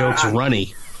like my yolks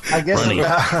runny. I guess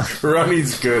Runny.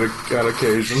 Runny's good on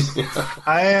occasion.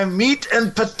 I am meat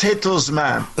and potatoes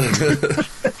man.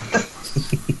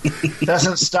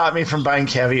 Doesn't stop me from buying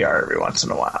caviar every once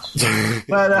in a while.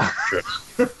 But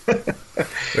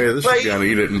Hey, this should be on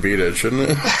Eat It and Beat It, shouldn't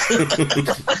it?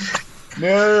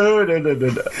 No.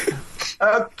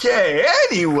 Okay,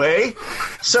 anyway,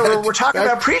 so we're talking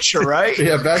about Preacher, right?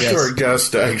 Yeah, back Yes. to our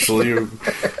guest, actually. We're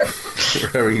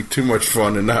having too much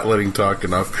fun and not letting talk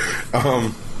enough.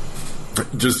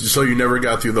 Just so you never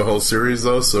got through the whole series,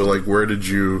 though? So, where did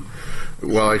you...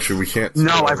 Well, actually, we can't...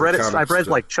 No, I've read it. I've read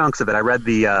chunks of it. I read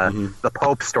the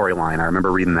Pope storyline. I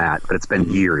remember reading that, but it's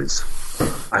been years.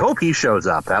 I hope he shows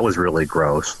up. That was really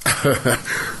gross.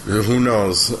 Who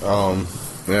knows?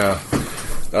 Yeah.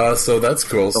 So that's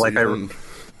cool. So,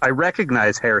 I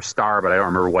recognize Hair Star, but I don't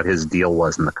remember what his deal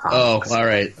was in the Oh, comics. all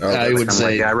right. I would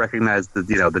say... I recognize the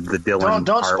Dylan.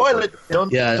 Don't spoil it.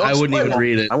 Don't I wouldn't spoil even it.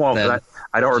 read it. I won't. then. But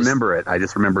I don't remember it. I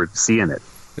just remember seeing it.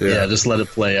 Yeah, just let it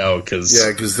play out, because...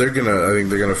 Yeah, because I think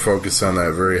they're gonna focus on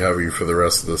that very heavy for the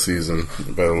rest of the season,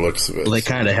 by the looks of it. Well, they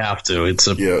kind of have to. It's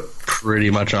a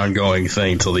pretty much ongoing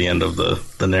thing till the end of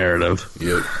the narrative.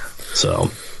 Yep.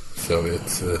 So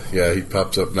it's he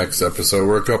pops up next episode.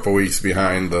 We're a couple weeks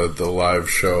behind the live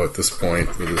show at this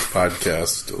point with this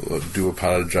podcast. I do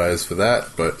apologize for that,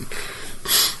 but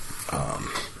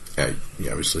you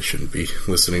obviously shouldn't be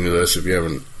listening to this if you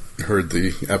haven't heard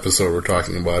the episode we're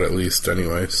talking about, at least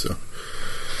anyway. So,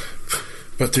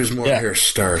 but there's more Hair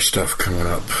Star stuff coming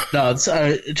up. no, it's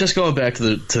just going back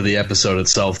to the episode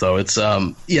itself, though. It's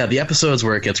the episodes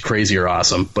where it gets crazy are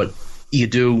awesome, but you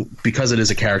do, because it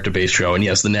is a character-based show, and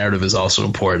yes, the narrative is also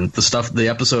important. The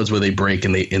episodes where they break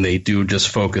and they do just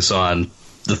focus on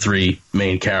the three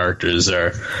main characters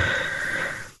are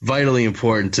vitally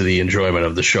important to the enjoyment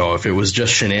of the show. If it was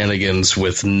just shenanigans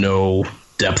with no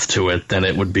depth to it, then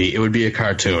it would be a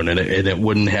cartoon, and it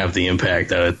wouldn't have the impact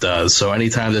that it does. So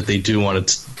anytime that they do want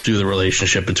to do the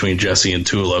relationship between Jesse and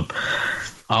Tulip,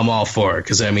 I'm all for it,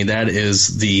 because that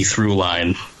is the through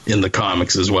line in the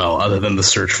comics as well, other than the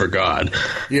search for God.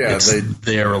 Yeah, it's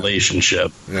their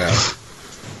relationship.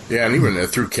 Yeah, and even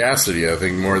through Cassidy, I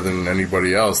think more than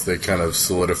anybody else, they kind of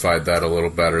solidified that a little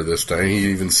better this time. He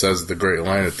even says the great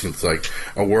line, it's like,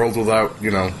 a world without,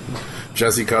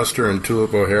 Jesse Custer and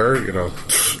Tulip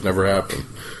OHare, never happened.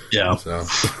 Yeah.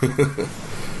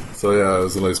 So, it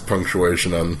was a nice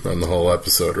punctuation on the whole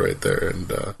episode right there.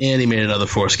 And he made another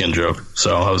foreskin joke,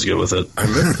 so I was good with it. I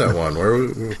missed that one. Where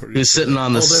he was sitting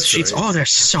on the sheets. Right. Oh, they're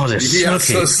soaking. How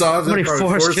many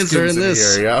foreskins are in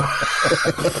this? Here, yeah.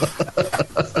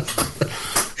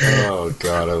 Oh,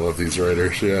 God, I love these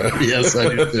writers, yeah. Yes,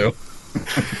 I do too.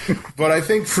 But I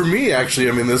think for me, actually,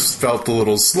 I mean, this felt a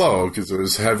little slow because it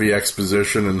was heavy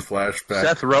exposition and flashback.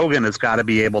 Seth Rogen has got to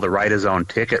be able to write his own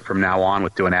ticket from now on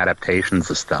with doing adaptations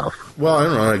of stuff. Well, I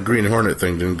don't know, that Green Hornet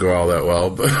thing didn't go all that well,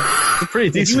 but...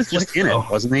 Pretty decent. He was just in it,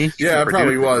 wasn't he? Yeah, it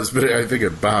probably was, but I think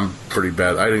it bombed pretty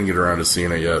bad. I didn't get around to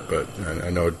seeing it yet, but I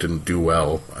know it didn't do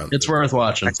well. It's worth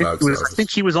watching. I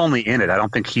think he was only in it. I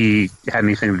don't think he had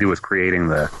anything to do with creating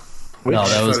the... No,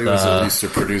 that was he was at least a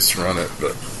producer on it,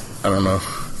 but I don't know.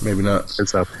 Maybe not.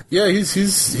 It's up. Yeah, he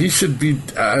should be.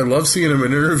 I love seeing him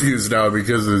in interviews now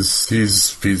because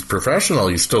he's professional.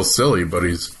 He's still silly, but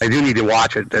he's. I do need to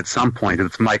watch it at some point.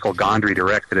 It's Michael Gondry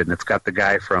directed it, and it's got the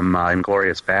guy from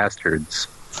Inglourious Bastards.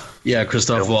 Yeah,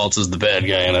 Christoph Waltz is the bad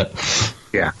guy in it.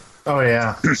 Yeah. Oh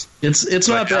yeah. It's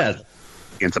not bad.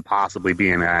 Into possibly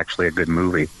being actually a good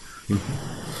movie.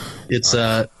 It's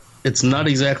not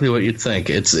exactly what you'd think.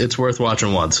 It's worth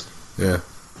watching once. Yeah.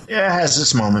 Yeah, it has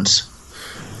its moments.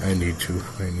 I need to.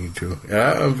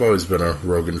 Yeah, I've always been a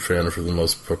Rogan fan for the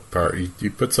most part. He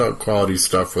puts out quality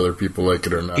stuff, whether people like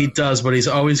it or not. He does, but he's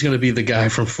always going to be the guy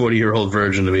from 40-Year-Old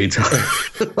Virgin to me.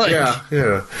 Like, yeah.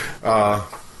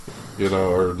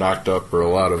 Or Knocked Up, or a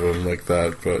lot of them like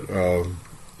that. But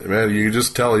man, you can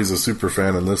just tell he's a super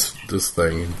fan in this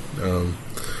thing.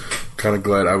 Kind of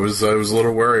glad. I was a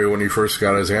little wary when he first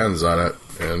got his hands on it.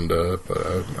 And but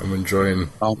I'm enjoying.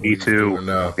 Oh, me too.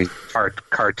 Now.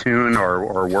 Cartoon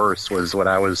or worse was what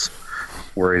I was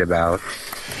worried about.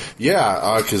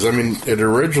 Yeah, because I mean, it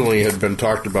originally had been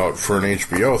talked about for an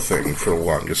HBO thing for the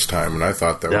longest time, and I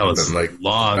thought that would have been like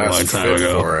long time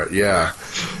ago for it. Yeah,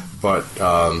 but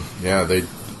they.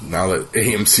 Now that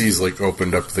AMC's like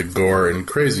opened up the gore and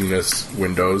craziness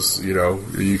windows,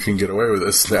 you can get away with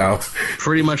this now.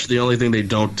 Pretty much the only thing they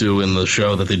don't do in the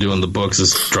show that they do in the books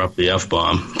is drop the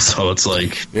F-bomb. So it's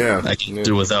like, I can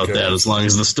do without that as long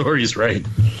as the story's right.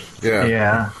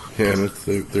 Yeah, and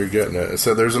they're getting it.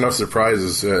 So there's enough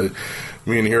surprises.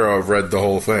 Me and Hero have read the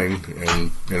whole thing,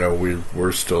 and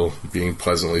we're still being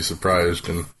pleasantly surprised.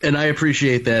 And I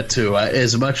appreciate that too.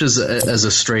 As much as a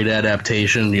straight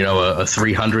adaptation, a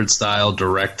 300 style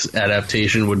direct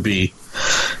adaptation would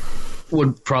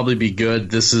probably be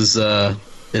good. This is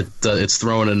it's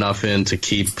throwing enough in to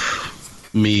keep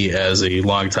me as a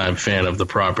longtime fan of the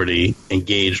property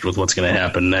engaged with what's going to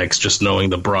happen next, just knowing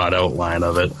the broad outline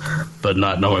of it, but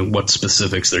not knowing what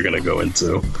specifics they're going to go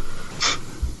into.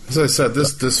 As I said,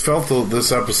 this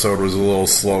episode was a little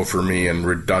slow for me and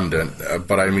redundant.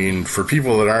 But I mean, for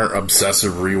people that aren't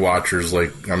obsessive rewatchers,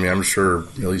 I'm sure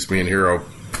at least me and Hero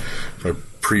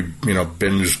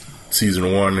binged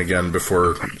season 1 again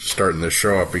before starting the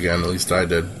show up again. At least I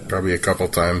did, probably a couple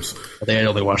times. I think I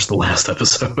only watched the last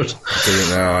episode.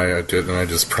 Now I did, and I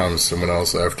just promised someone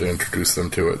else I have to introduce them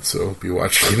to it, so I'll be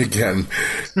watching it again.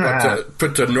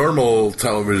 But to normal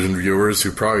television viewers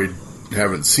who probably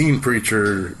haven't seen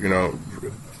Preacher,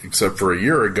 except for a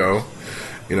year ago,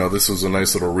 this was a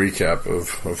nice little recap of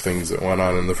things that went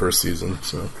on in the first season.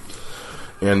 So,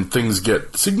 and things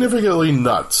get significantly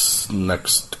nuts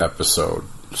next episode.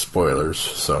 Spoilers.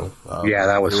 So yeah,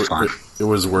 that was fun. It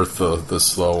was worth the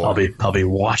slow. I'll be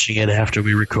watching it after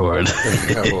we record.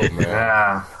 Oh man!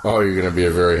 Yeah. Oh, you're going to be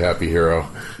a very happy Hero.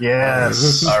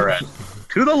 Yes. All right.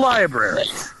 To the library.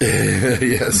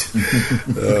 Yes.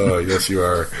 Oh, yes, you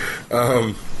are.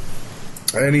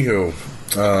 Anywho,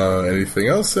 anything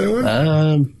else,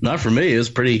 anyone? Not for me. It's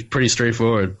pretty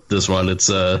straightforward. This one, it's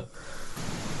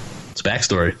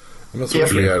backstory. Unless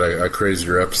we had a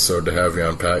crazier episode to have you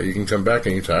on, Pat. You can come back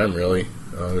anytime, really,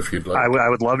 if you'd like. I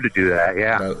would love to do that.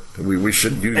 Yeah, we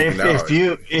should use it now.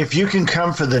 If you can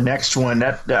come for the next one,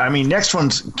 next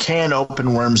one's can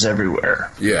open worms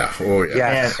everywhere. Yeah. Oh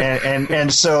yeah.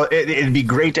 And so it'd be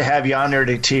great to have you on there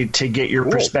to get your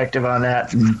perspective on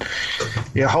that, and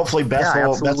hopefully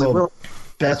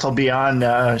Beth will be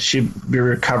on. She'll be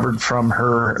recovered from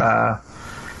her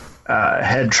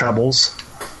head troubles.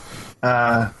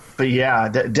 But yeah,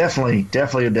 definitely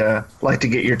like to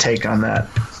get your take on that.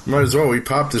 Might as well. We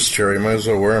popped this cherry. Might as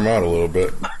well wear him out a little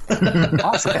bit.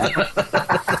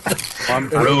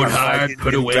 Rode hard,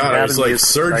 put away. God, it's like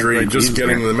surgery just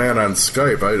getting the man on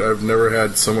Skype. I've never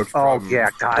had so much problem. Oh,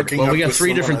 yeah, God. Well, we got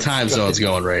 3 different time zones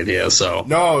going right here, so.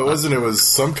 No, it wasn't. It was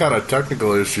some kind of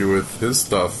technical issue with his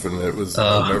stuff, and it was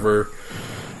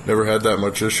never had that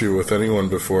much issue with anyone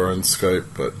before on Skype,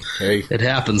 but hey, it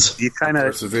happens. You kind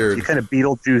of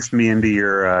Beetlejuiced me into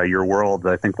your world.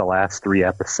 I think the last 3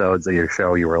 episodes of your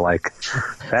show, you were like,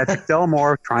 "That's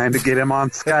Delmore trying to get him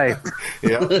on Skype."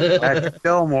 Yeah, that's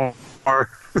Delmore.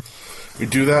 We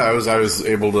do that. I was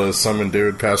able to summon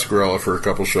David Pasquarella for a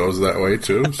couple shows that way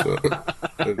too. So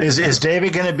Is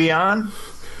David going to be on?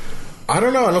 I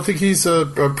don't know. I don't think he's a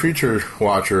preacher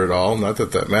watcher at all. Not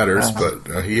that matters,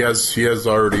 but he has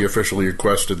already officially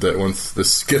requested that once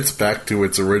this gets back to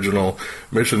its original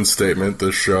mission statement,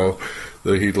 this show,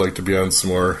 that he'd like to be on some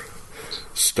more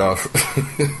stuff.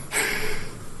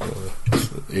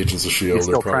 Agents of S.H.I.E.L.D. You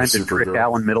still trying to trick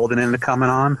Alan Middleton into coming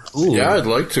on? Ooh. Yeah, I'd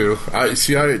like to.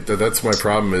 That's my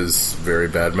problem is very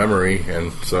bad memory,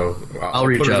 and so I'll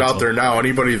put it out there now.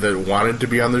 Anybody that wanted to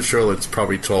be on the show that's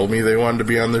probably told me they wanted to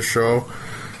be on the show,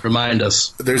 remind us.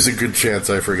 There's a good chance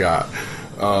I forgot.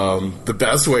 The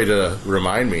best way to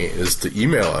remind me is to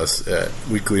email us at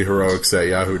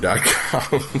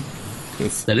weeklyheroics@yahoo.com.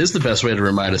 That is the best way to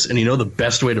remind us. And you know the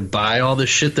best way to buy all this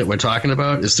shit that we're talking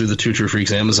about is through the Two True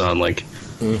Freaks Amazon link.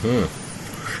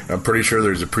 Mm-hmm. I'm pretty sure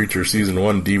there's a Preacher Season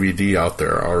 1 DVD out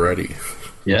there already.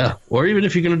 Yeah. Or even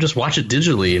if you're going to just watch it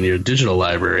digitally in your digital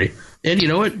library. And you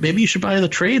know what? Maybe you should buy the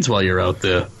trades while you're out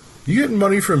there. You getting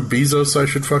money from Bezos I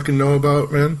should fucking know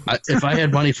about, man? If I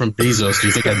had money from Bezos, do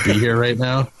you think I'd be here right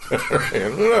now? I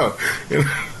don't know.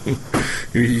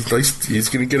 He's going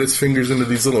to get his fingers into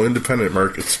these little independent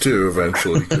markets, too,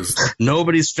 eventually.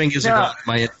 Nobody's fingers are on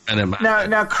my independent market.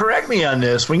 Now, correct me on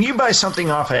this. When you buy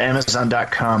something off of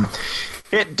Amazon.com,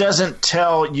 it doesn't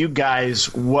tell you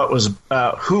guys what was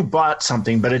who bought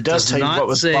something, but it does tell you what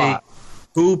was bought.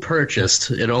 Who purchased?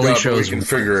 It only shows. We can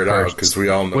figure it out because we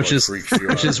all know which is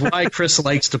why Chris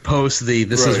likes to post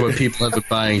this is what people have been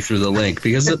buying through the link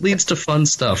because it leads to fun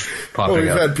stuff popping up. We've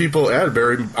had people.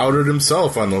 Barry outed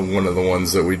himself on one of the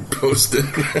ones that we posted.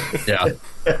 Yeah.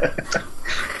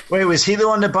 Wait, was he the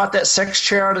one that bought that sex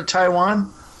chair out of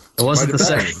Taiwan? It wasn't the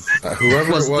sex.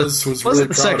 Whoever it was really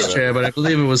the sex chair, but I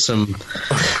believe it was some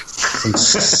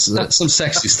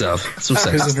sexy stuff. Some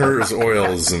sexy his and hers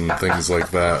oils and things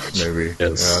like that, maybe.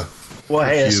 Yes. Yeah. Well,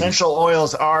 hey, essential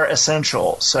oils are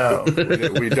essential, so...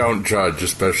 We don't judge,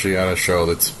 especially on a show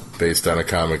that's based on a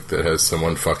comic that has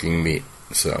someone fucking meat.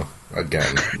 So,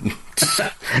 again,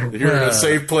 you're in a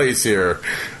safe place here,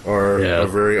 or a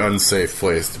very unsafe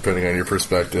place, depending on your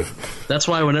perspective. That's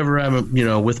why whenever I'm,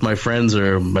 with my friends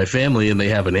or my family and they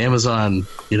have an Amazon,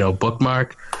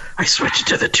 bookmark, I switch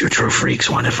to the Two True Freaks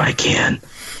one if I can.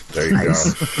 There you go.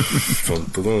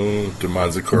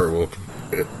 Demonzacor will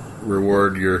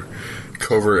reward your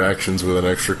covert actions with an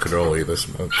extra cannoli this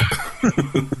month.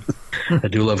 I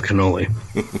do love cannoli.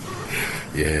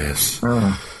 Yes.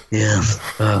 Yeah.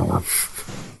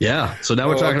 Yeah. So now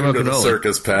we're talking about cannoli. The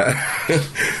circus, Pat.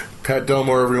 Pat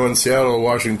Delmore, everyone in Seattle,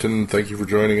 Washington. Thank you for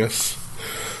joining us.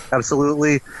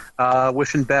 Absolutely.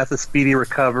 Wishing Beth a speedy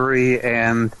recovery,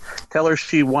 and tell her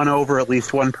she won over at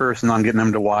least one person on getting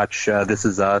them to watch This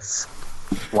Is Us.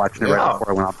 Watching it right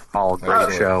before I went off the call.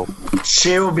 Great show.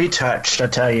 She will be touched, I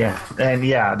tell you. And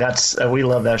that's we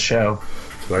love that show.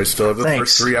 So I still have the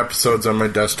first 3 episodes on my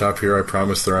desktop here. I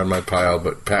promise they're on my pile,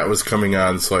 but Pat was coming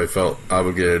on, so I felt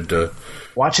obligated to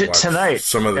watch it tonight.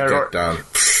 Some of the Get Down.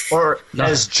 Or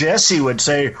as Jesse would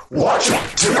say, watch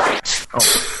it tonight.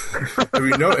 Oh.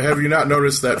 Have you not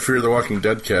noticed that Fear the Walking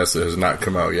Dead cast that has not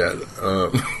come out yet?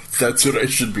 That's what I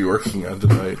should be working on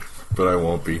tonight, but I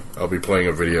won't be. I'll be playing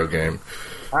a video game.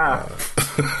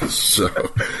 So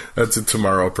that's a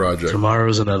tomorrow project.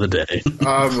 Tomorrow's another day.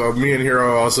 Me and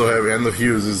Hero also have, and the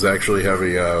Fuses actually have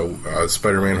a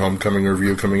Spider-Man Homecoming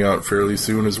review coming out fairly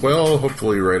soon as well,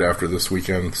 hopefully right after this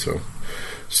weekend, so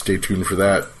stay tuned for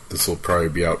that. This will probably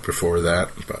be out before that.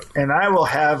 And I will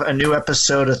have a new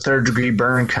episode of Third Degree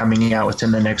Burn coming out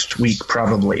within the next week,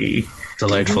 probably.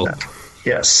 Delightful.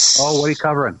 Yes. Oh, what are you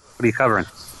covering?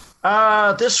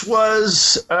 This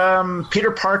was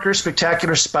Peter Parker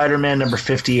Spectacular Spider-Man number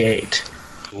 58,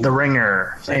 The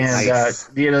Ringer. And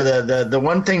the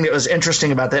one thing that was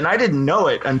interesting about that, and I didn't know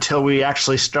it until we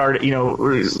actually started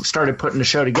putting the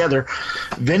show together,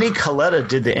 Vinnie Coletta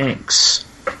did the inks.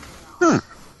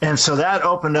 And so that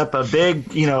opened up a big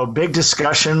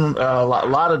discussion, a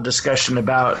lot of discussion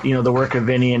about, the work of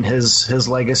Vinny and his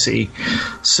legacy.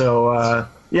 So,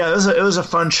 it was a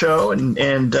fun show.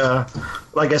 And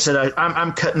like I said,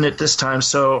 I'm cutting it this time,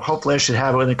 so hopefully I should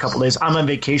have it in a couple days. I'm on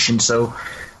vacation, so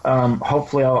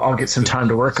hopefully I'll get some time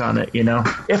to work on it,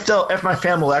 if my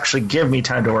family will actually give me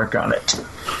time to work on it.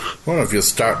 Well, if you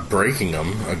stop breaking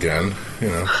them again,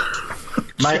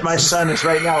 My son is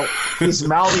right now, he's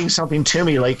mouthing something to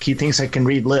me like he thinks I can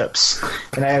read lips.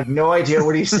 And I have no idea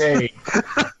what he's saying.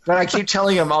 But I keep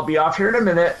telling him I'll be off here in a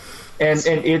minute, and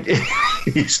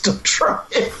he's still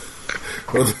trying.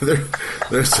 Well,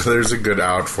 there's a good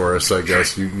out for us, I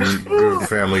guess. You do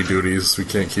family duties. We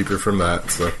can't keep you from that.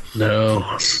 So.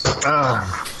 No.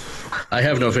 I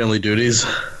have no family duties.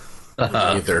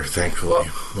 Either, thankfully.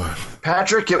 But,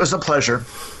 Patrick, it was a pleasure.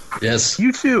 Yes.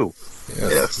 You too.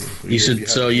 Yes. You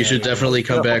should definitely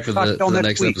come back for the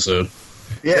next episode.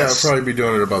 Yeah, I'll Yes. probably be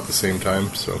doing it about the same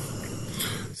time, so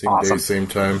same Awesome. day, same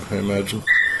time, I imagine.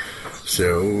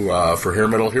 So, for Hair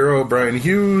Metal Hero, Brian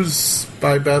Hughes,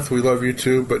 bye Beth, we love you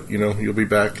too, but you'll be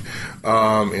back.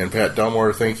 And Pat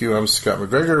Delmore, thank you. I'm Scott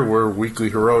McGregor. We're Weekly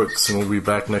Heroics, and we'll be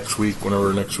back next week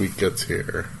whenever next week gets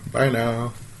here. Bye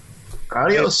now.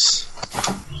 Adios.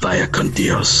 Vaya con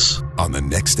Dios. On the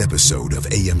next episode of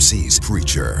AMC's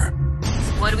Preacher.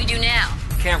 What do we do now?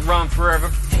 Can't run forever.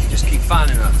 Just keep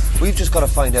finding us. We've just got to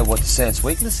find out what the saint's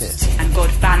weakness is. And God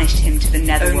banished him to the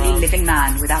netherworld. Only living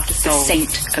man without a soul.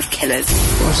 Saint of killers.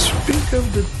 Well, speak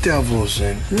of the devils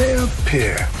and they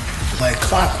appear like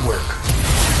clockwork.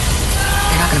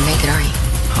 You're not gonna make it, are you?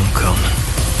 I'm coming.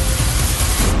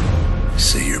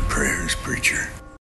 Say your prayers, preacher.